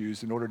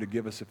issues in order to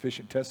give a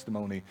sufficient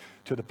testimony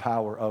to the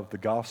power of the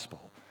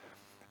gospel.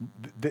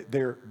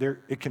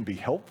 It can be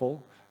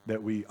helpful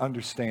that we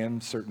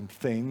understand certain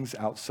things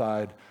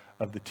outside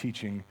of the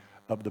teaching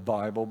of the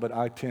Bible, but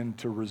I tend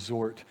to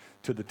resort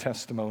to the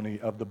testimony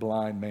of the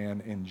blind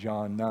man in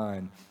John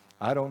 9.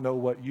 I don't know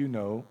what you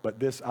know, but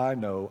this I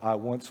know, I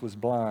once was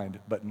blind,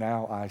 but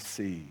now I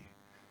see.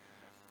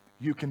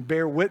 You can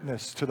bear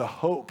witness to the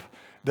hope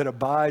that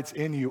abides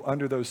in you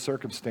under those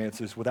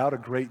circumstances without a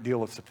great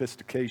deal of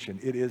sophistication.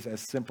 It is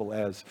as simple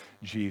as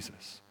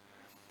Jesus.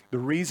 The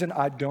reason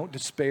I don't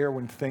despair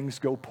when things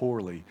go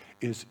poorly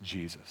is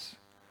Jesus.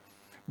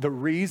 The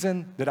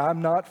reason that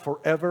I'm not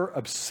forever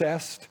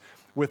obsessed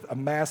with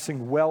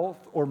amassing wealth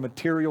or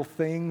material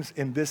things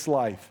in this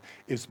life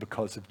is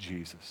because of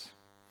Jesus.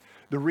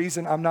 The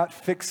reason I'm not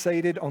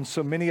fixated on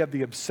so many of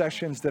the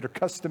obsessions that are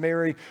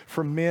customary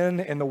for men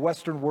in the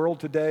Western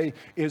world today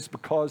is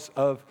because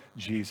of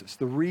Jesus.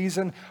 The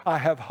reason I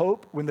have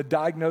hope when the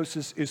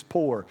diagnosis is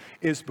poor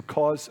is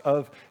because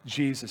of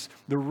Jesus.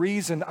 The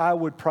reason I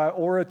would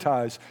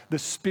prioritize the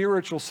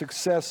spiritual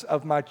success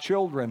of my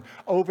children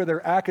over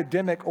their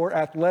academic or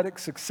athletic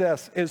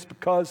success is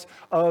because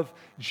of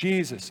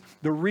Jesus.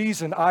 The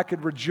reason I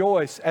could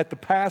rejoice at the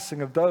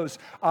passing of those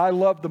I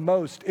love the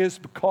most is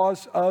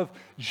because of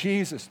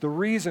Jesus. The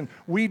reason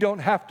we don't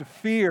have to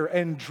fear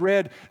and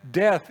dread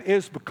death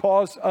is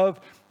because of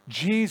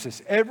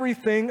Jesus.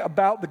 Everything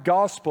about the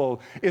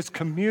gospel is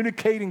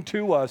communicating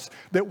to us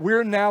that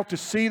we're now to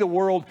see the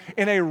world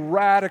in a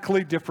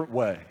radically different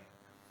way.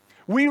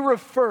 We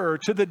refer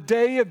to the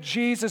day of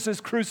Jesus'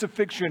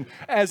 crucifixion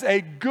as a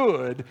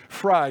Good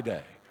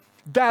Friday.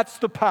 That's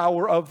the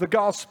power of the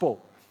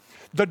gospel.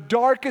 The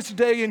darkest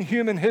day in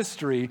human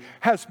history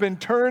has been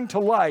turned to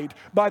light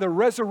by the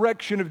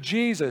resurrection of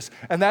Jesus,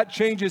 and that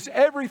changes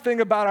everything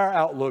about our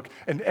outlook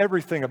and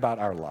everything about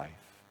our life.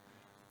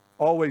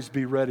 Always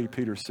be ready,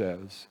 Peter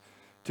says,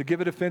 to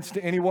give a defense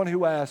to anyone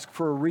who asks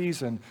for a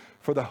reason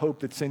for the hope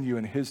that's in you,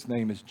 and his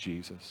name is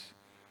Jesus.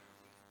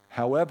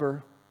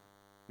 However,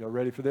 y'all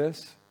ready for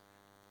this?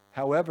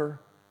 However,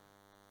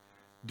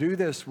 Do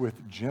this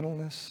with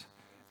gentleness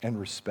and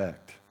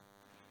respect,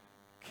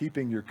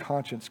 keeping your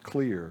conscience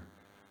clear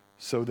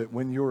so that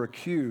when you're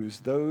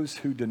accused, those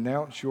who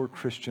denounce your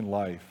Christian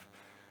life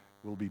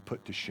will be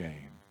put to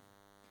shame.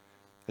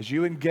 As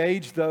you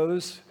engage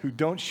those who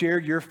don't share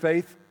your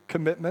faith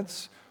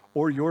commitments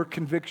or your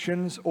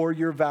convictions or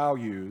your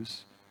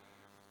values,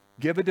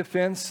 give a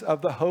defense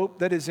of the hope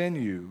that is in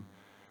you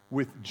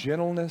with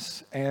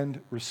gentleness and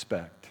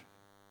respect.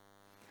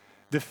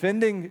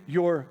 Defending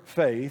your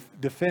faith,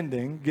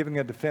 giving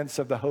a defense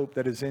of the hope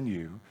that is in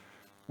you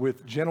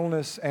with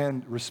gentleness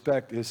and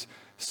respect is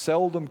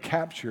seldom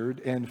captured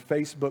in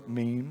Facebook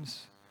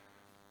memes.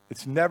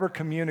 It's never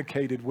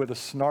communicated with a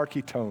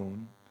snarky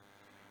tone.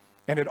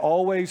 And it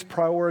always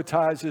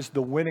prioritizes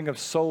the winning of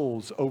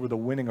souls over the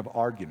winning of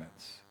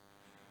arguments.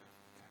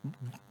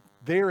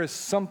 There is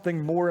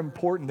something more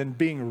important than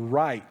being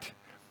right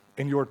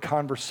in your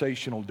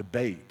conversational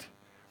debate.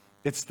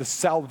 It's the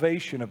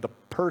salvation of the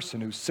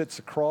person who sits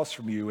across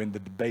from you in the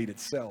debate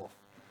itself.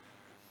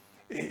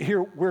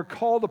 Here, we're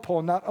called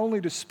upon not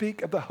only to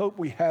speak of the hope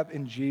we have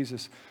in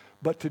Jesus,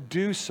 but to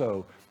do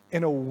so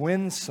in a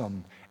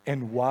winsome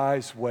and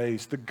wise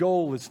ways. The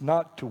goal is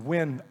not to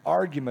win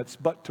arguments,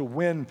 but to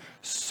win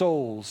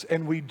souls,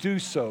 and we do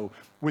so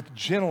with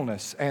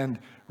gentleness and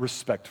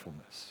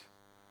respectfulness.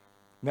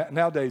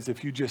 Nowadays,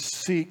 if you just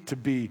seek to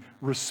be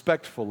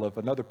respectful of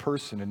another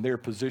person in their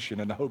position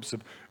in the hopes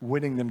of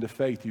winning them to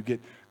faith, you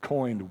get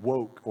coined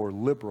woke or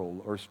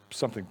liberal or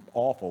something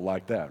awful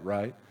like that,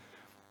 right?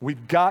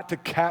 We've got to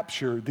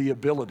capture the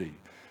ability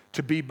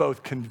to be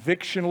both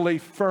convictionally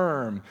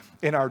firm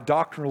in our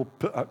doctrinal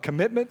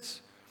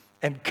commitments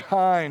and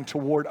kind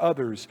toward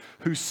others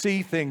who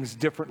see things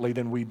differently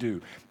than we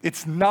do.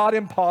 It's not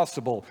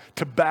impossible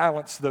to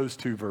balance those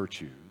two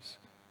virtues.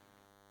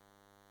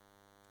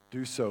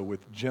 Do so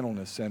with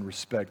gentleness and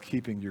respect,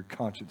 keeping your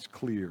conscience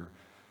clear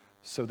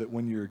so that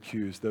when you're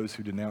accused, those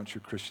who denounce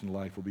your Christian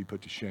life will be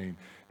put to shame.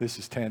 This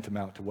is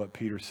tantamount to what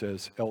Peter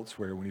says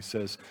elsewhere when he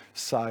says,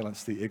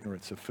 silence the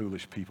ignorance of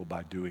foolish people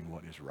by doing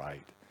what is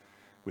right.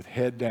 With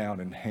head down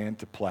and hand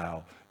to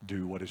plow,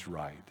 do what is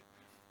right.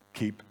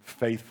 Keep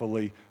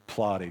faithfully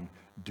plotting,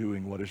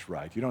 doing what is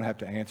right. You don't have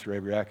to answer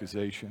every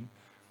accusation.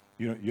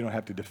 You don't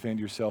have to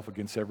defend yourself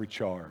against every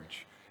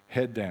charge.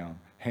 Head down,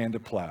 hand to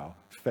plow,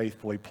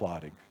 faithfully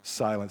plotting.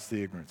 Silence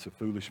the ignorance of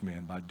foolish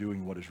men by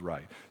doing what is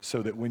right,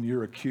 so that when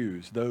you're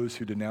accused, those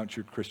who denounce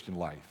your Christian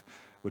life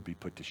would be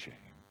put to shame.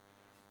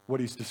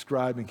 What he's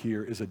describing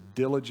here is a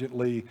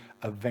diligently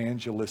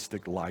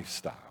evangelistic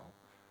lifestyle.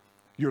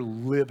 You're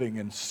living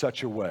in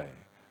such a way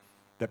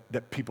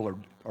that people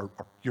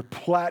you're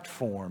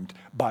platformed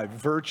by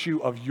virtue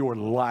of your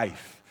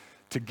life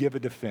to give a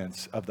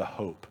defense of the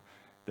hope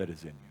that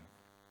is in you.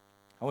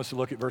 I want us to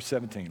look at verse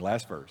 17,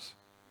 last verse.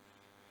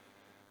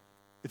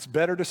 It's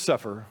better to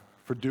suffer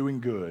for doing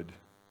good,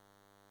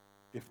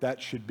 if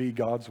that should be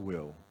God's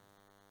will,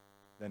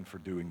 than for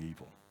doing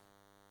evil.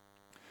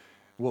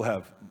 We'll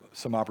have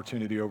some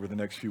opportunity over the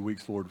next few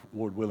weeks, Lord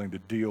willing, to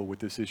deal with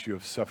this issue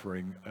of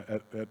suffering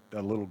at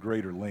a little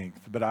greater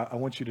length. But I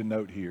want you to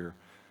note here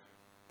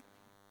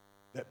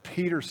that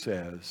Peter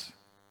says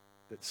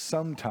that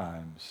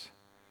sometimes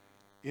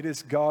it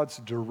is God's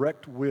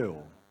direct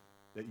will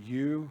that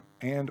you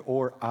and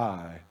or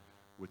I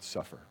would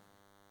suffer.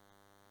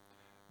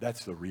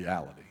 That's the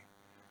reality.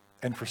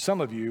 And for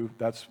some of you,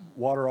 that's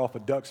water off a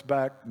duck's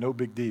back, no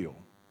big deal.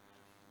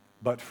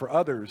 But for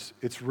others,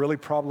 it's really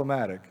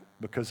problematic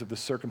because of the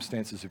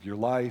circumstances of your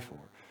life or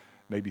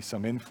maybe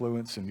some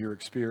influence in your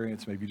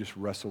experience. Maybe you just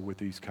wrestle with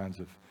these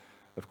kinds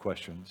of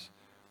questions.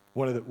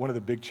 One of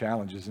the big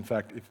challenges, in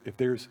fact, if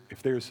there's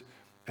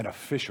an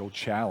official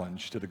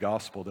challenge to the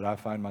gospel that I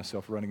find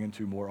myself running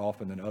into more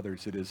often than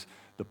others, it is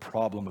the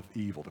problem of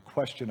evil, the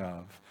question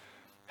of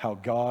how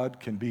God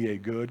can be a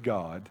good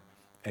God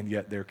and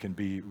yet there can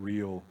be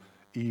real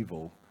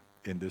evil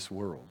in this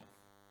world.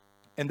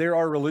 And there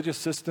are religious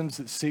systems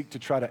that seek to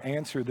try to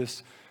answer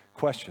this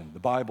question. The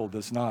Bible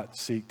does not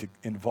seek to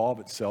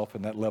involve itself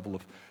in that level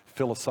of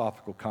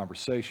philosophical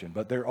conversation,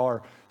 but there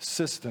are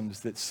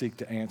systems that seek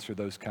to answer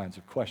those kinds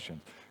of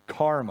questions.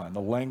 Karma, and the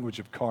language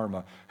of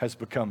karma, has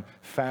become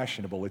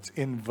fashionable. It's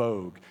in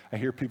vogue. I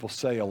hear people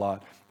say a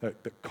lot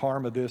that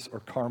karma this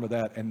or karma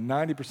that, and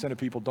 90% of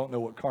people don't know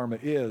what karma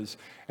is,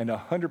 and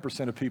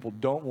 100% of people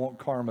don't want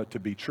karma to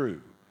be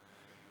true.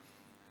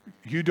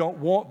 You don't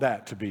want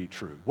that to be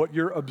true. What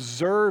you're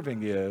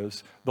observing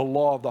is the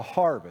law of the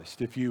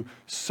harvest. If you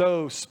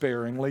sow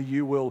sparingly,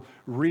 you will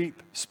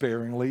reap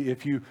sparingly.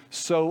 If you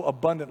sow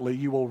abundantly,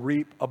 you will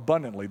reap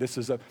abundantly. This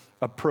is a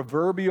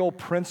proverbial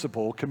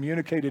principle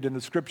communicated in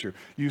the Scripture.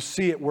 You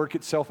see it work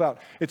itself out.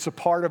 It's a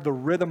part of the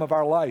rhythm of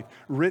our life,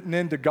 written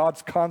into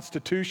God's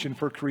constitution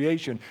for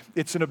creation.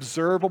 It's an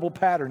observable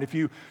pattern. If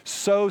you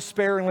sow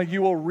sparingly,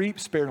 you will reap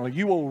sparingly.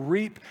 You will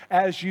reap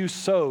as you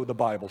sow, the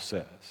Bible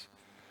says.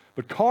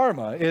 But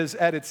karma is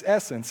at its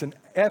essence an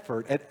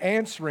effort at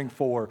answering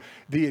for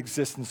the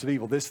existence of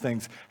evil. This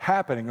thing's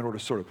happening in order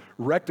to sort of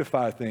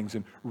rectify things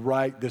and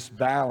right this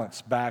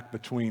balance back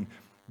between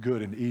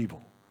good and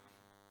evil.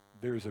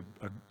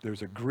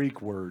 there's a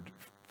Greek word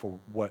for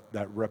what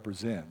that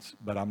represents,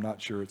 but I'm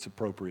not sure it's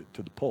appropriate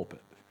to the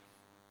pulpit.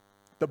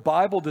 The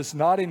Bible does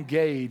not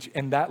engage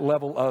in that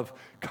level of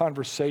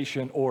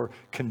conversation or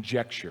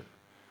conjecture.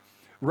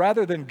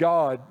 Rather than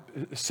God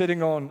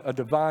sitting on a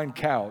divine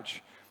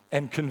couch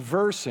and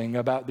conversing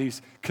about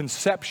these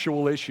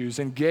conceptual issues,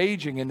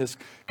 engaging in this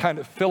kind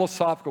of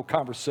philosophical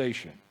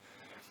conversation,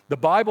 the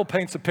Bible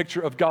paints a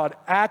picture of God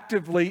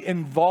actively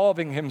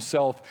involving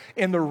himself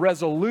in the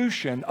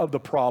resolution of the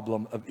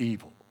problem of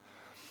evil.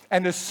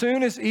 And as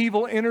soon as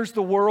evil enters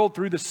the world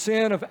through the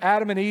sin of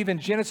Adam and Eve in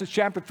Genesis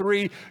chapter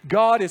 3,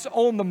 God is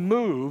on the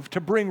move to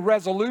bring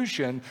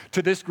resolution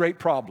to this great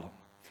problem.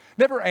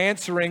 Never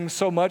answering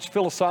so much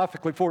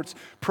philosophically for its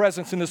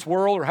presence in this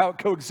world or how it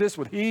coexists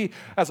with He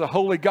as a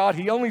holy God.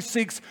 He only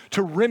seeks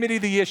to remedy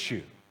the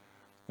issue.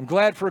 I'm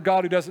glad for a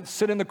God who doesn't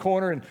sit in the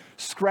corner and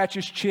scratch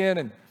his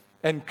chin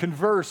and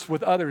converse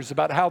with others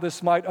about how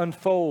this might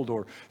unfold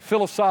or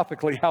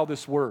philosophically how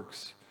this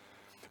works,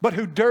 but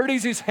who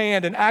dirties his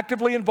hand and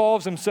actively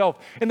involves himself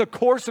in the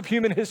course of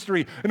human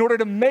history in order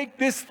to make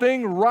this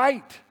thing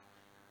right.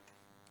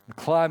 The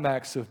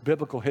climax of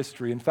biblical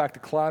history, in fact, the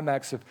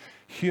climax of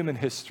human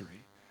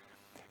history,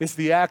 is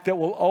the act that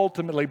will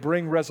ultimately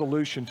bring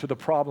resolution to the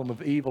problem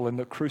of evil in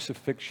the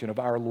crucifixion of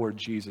our Lord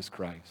Jesus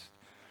Christ,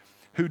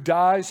 who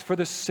dies for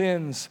the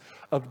sins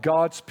of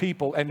God's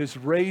people and is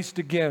raised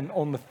again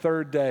on the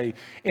third day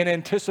in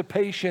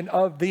anticipation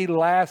of the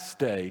last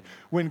day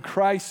when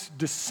Christ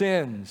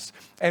descends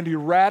and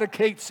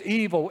eradicates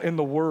evil in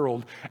the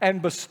world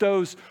and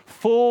bestows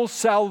full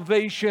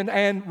salvation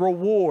and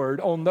reward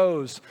on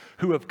those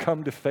who have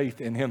come to faith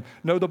in him.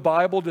 No, the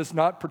Bible does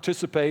not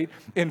participate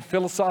in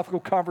philosophical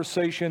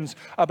conversations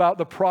about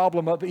the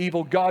problem of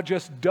evil. God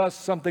just does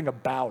something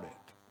about it.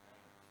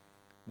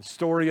 The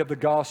story of the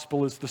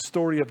gospel is the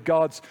story of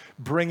God's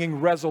bringing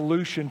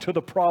resolution to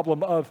the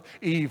problem of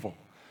evil.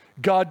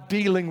 God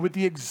dealing with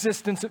the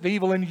existence of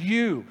evil in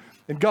you,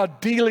 and God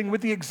dealing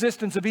with the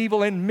existence of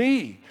evil in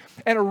me,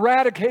 and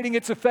eradicating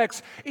its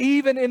effects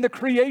even in the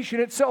creation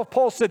itself.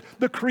 Paul said,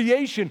 the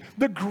creation,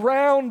 the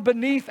ground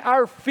beneath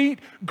our feet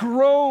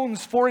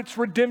groans for its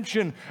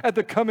redemption at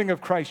the coming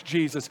of Christ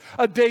Jesus.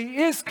 A day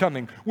is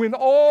coming when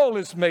all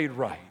is made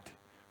right,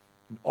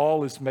 and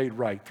all is made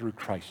right through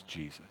Christ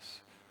Jesus.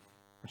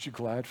 Aren't you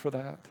glad for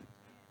that?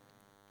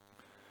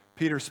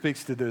 Peter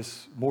speaks to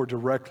this more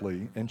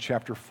directly in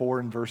chapter 4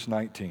 and verse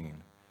 19.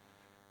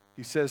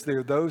 He says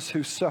there, those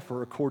who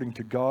suffer according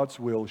to God's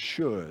will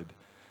should,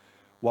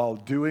 while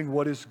doing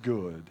what is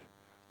good,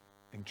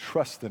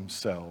 entrust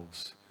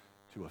themselves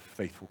to a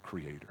faithful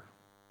Creator.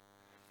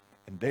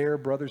 And there,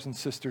 brothers and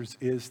sisters,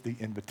 is the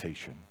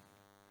invitation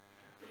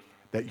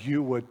that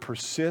you would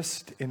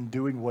persist in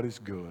doing what is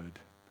good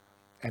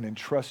and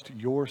entrust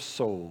your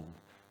soul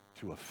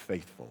to a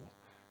faithful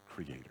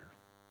Creator.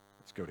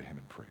 Let's go to him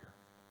in prayer.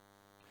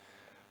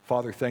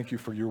 Father, thank you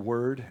for your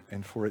word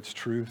and for its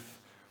truth,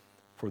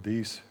 for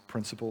these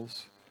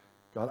principles.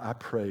 God, I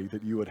pray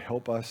that you would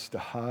help us to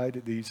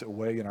hide these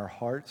away in our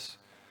hearts,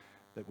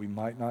 that we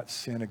might not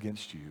sin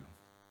against you.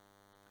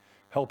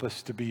 Help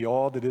us to be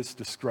all that is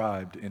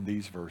described in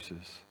these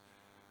verses.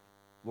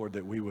 Lord,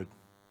 that we would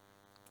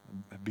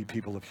be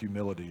people of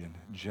humility and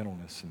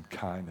gentleness and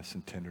kindness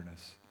and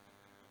tenderness.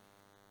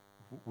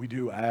 We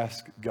do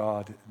ask,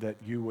 God, that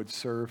you would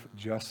serve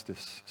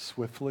justice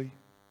swiftly,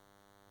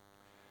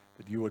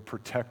 that you would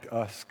protect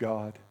us,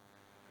 God.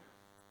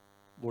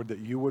 Lord, that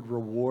you would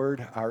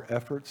reward our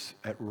efforts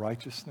at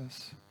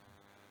righteousness.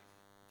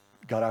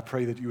 God, I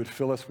pray that you would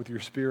fill us with your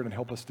Spirit and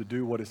help us to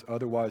do what is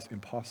otherwise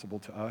impossible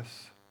to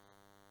us.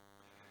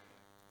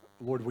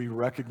 Lord, we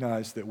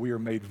recognize that we are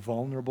made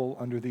vulnerable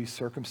under these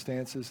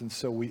circumstances, and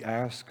so we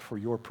ask for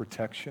your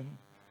protection,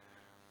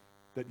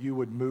 that you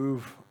would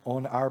move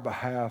on our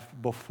behalf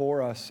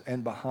before us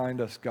and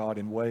behind us, God,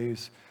 in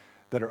ways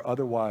that are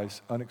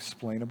otherwise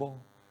unexplainable.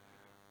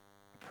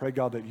 I pray,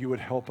 God, that you would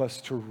help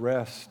us to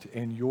rest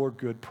in your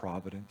good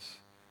providence.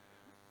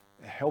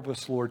 Help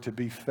us, Lord, to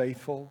be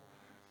faithful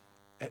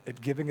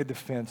at giving a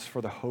defense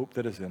for the hope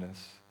that is in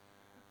us.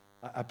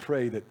 I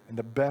pray that in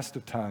the best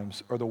of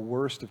times or the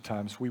worst of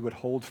times, we would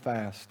hold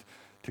fast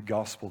to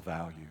gospel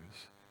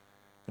values.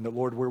 And that,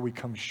 Lord, where we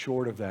come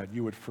short of that,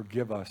 you would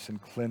forgive us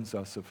and cleanse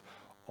us of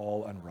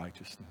all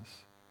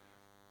unrighteousness.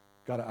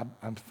 God,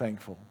 I'm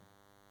thankful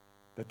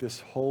that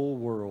this whole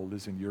world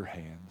is in your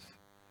hands.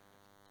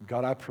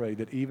 God, I pray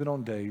that even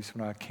on days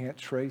when I can't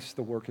trace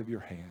the work of your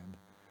hand,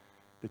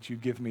 that you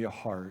give me a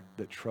heart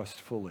that trusts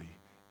fully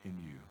in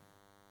you.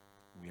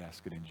 We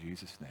ask it in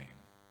Jesus' name.